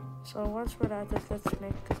 So once we're at it, let's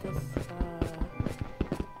make this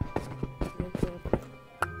little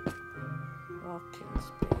rocking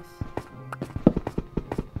space.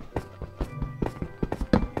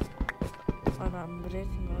 And I'm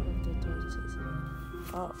breaking all of the torches.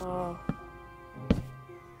 Uh-oh.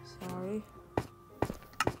 Sorry.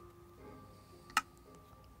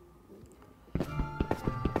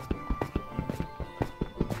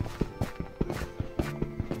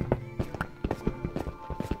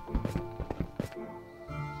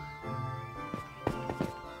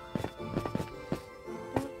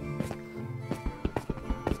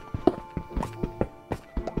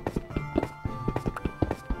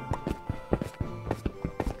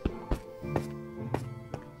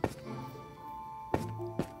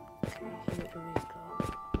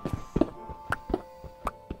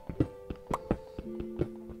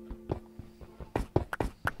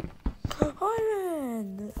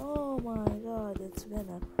 Iron! Oh my god, it's been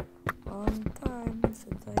a long time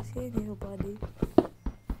since I've seen you, buddy.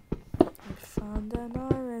 I found an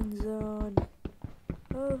iron zone.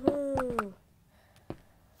 Woohoo!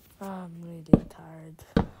 I'm really tired,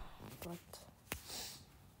 but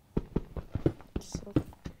it's okay,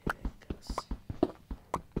 I guess.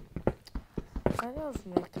 I love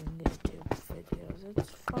making YouTube videos. It's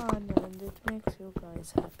fun and it makes you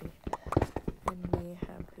guys happy and me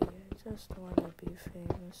happy. I just want to be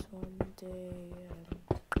famous one day and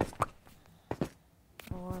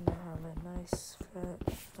I want to have a nice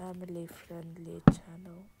family friendly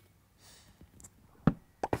channel.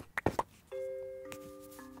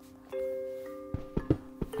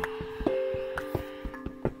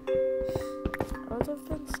 I would have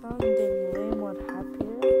been sounding way more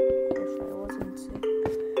happier if I wasn't sick. I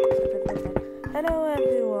would have been like, hello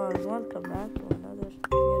everyone, welcome back to another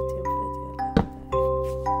YouTube video like that.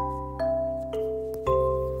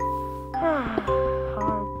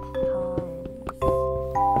 Hard times.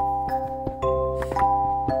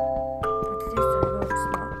 At least I know it's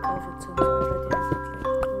not COVID since I already had it like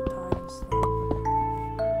 2 times now.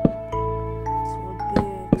 This would be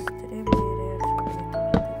extremely rare for me to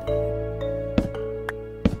get it again.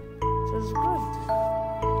 Which is good.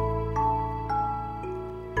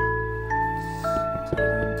 So I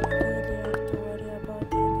don't really have to worry about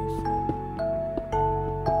anything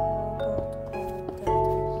about COVID, that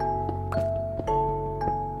is.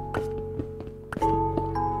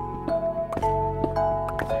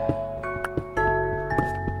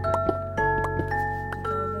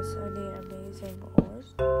 Did I miss any amazing ores?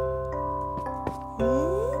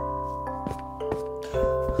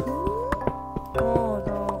 Oh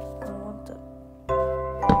no, I want to.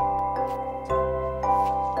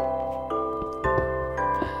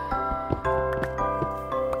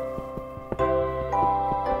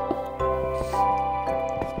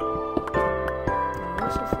 I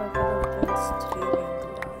wish if I could have been streaming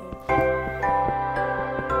live.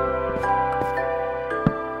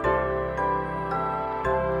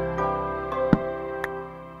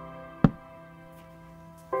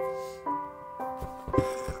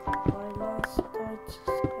 My last torch is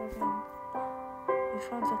coming. We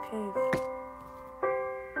found a cave.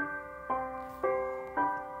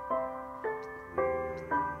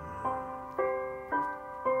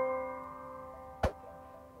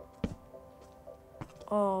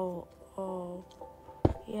 Oh,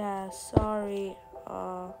 yeah, sorry,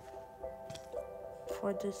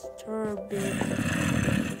 for disturbing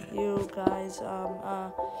you guys,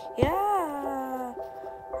 yeah,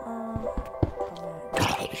 come on, come.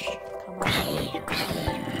 Did you drop any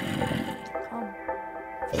gold? No.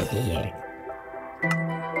 It's weird. Do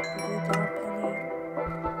you have any coin?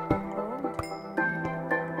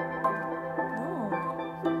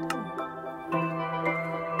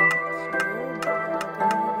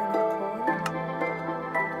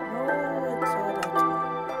 No, it's all at home.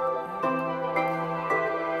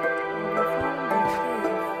 Well, I found the cave.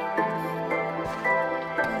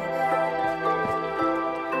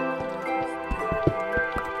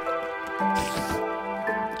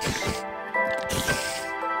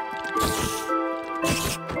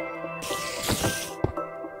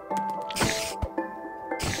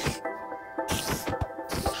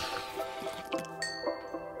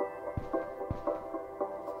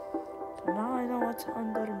 So now I know what's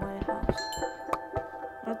under my house.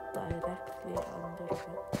 Not directly under,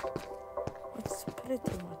 but it's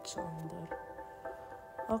pretty much under.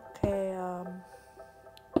 Okay,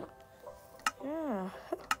 yeah.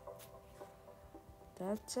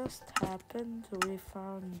 That just happened. We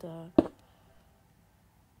found a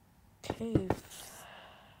cave.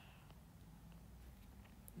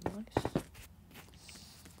 Nice.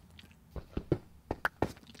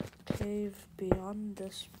 Cave beyond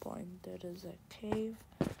this point. There is a cave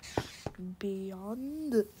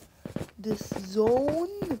beyond this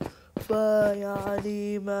zone.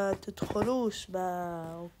 فيعني ما تدخلوش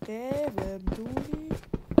بقى. اوكي فهمتوني؟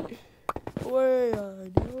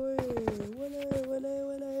 ويعني ولا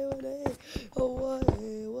هو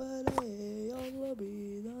ولا يلا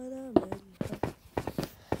بينا نعملها.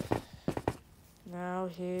 Now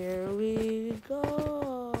here we go.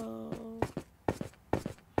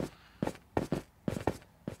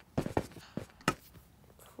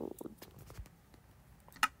 Food.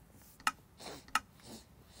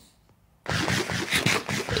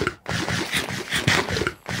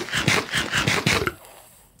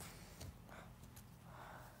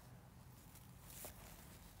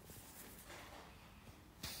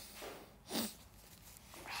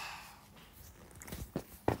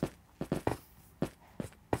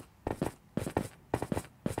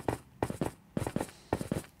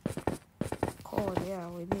 Coal, yeah,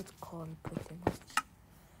 we need coal pretty much.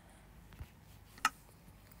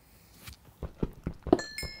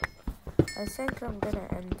 I think I'm gonna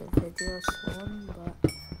end the video soon, but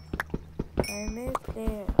I may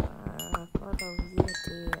play Call of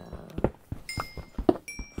Duty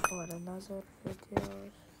for another video.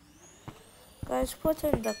 Guys, put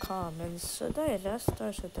in the comments, should I rest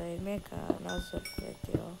or should I make another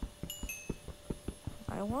video?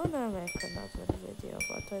 I wanna make another video,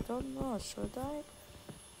 but I don't know, should I?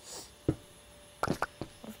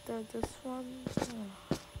 After this one?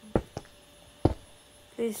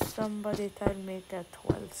 Please somebody tell me get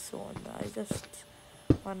well soon. I just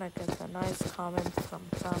wanna get a nice comment from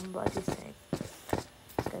somebody saying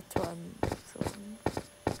get well soon.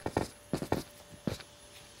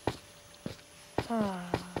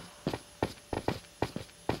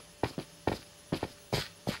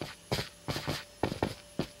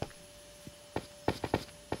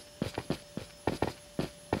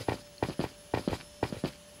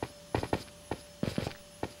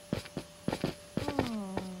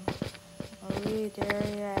 Are we there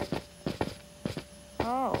yet?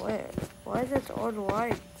 Oh wait, why is it all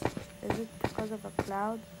white? Is it because of a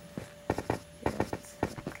cloud? Yes,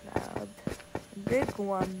 a cloud. A big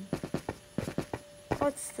one. Oh,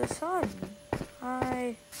 it's the sun.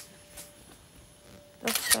 Hi.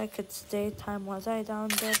 Looks like it's daytime. Was I down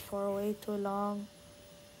there for way too long?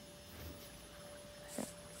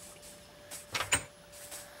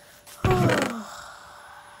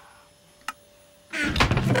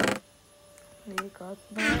 We got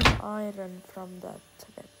 9 iron from that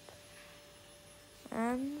trip.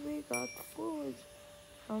 And we got food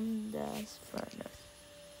from this furnace.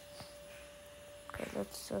 Okay,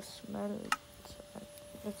 let's just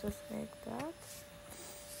let's just make that.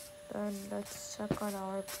 Then let's check on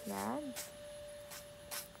our plants.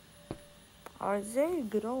 Are they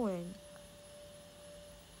growing?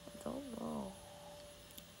 I don't know.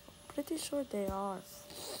 Pretty sure they are.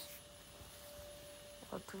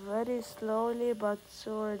 But very slowly but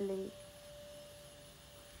surely.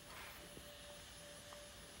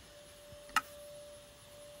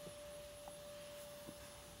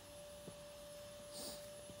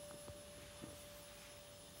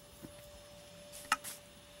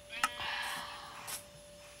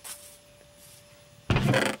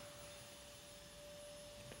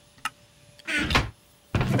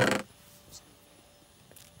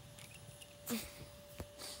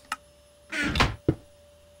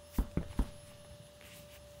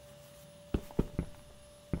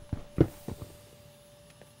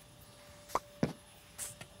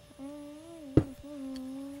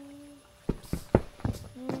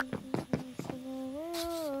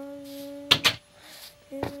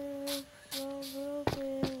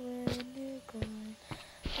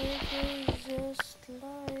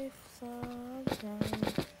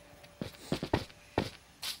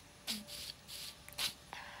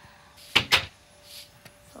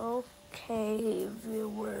 Okay,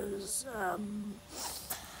 viewers,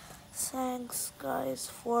 thanks guys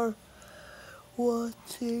for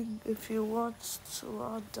watching. If you watched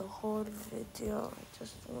throughout the whole video, I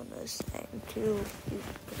just want to thank you. Please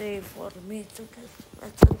pray for me to get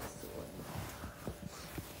better soon.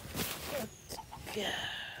 But, yeah.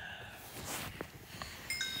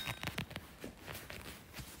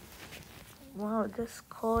 Wow, this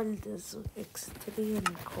cold is extreme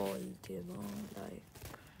cold, you know, like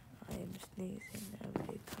I'm sneezing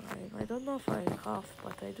every time. I don't know if I cough,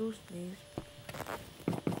 but I do sneeze.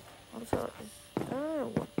 Also, is there a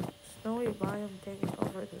snowy biome taking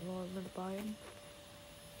over the normal biome?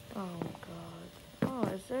 Oh god. Oh,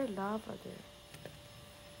 is there lava there?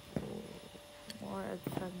 Ooh, more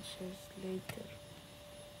adventures later.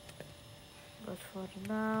 But for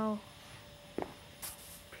now,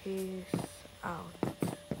 peace out.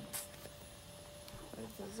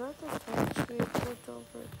 Wait, is that a touch we put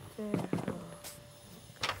over there? Oh.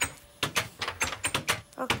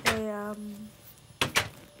 Okay,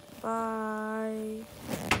 bye.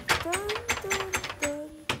 Dun, dun, dun,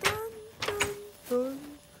 dun, dun, dun,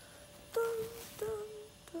 dun, dun,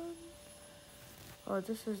 dun. Oh,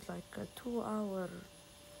 this is like a 2 hour.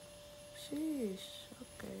 Sheesh.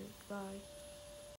 Okay, bye.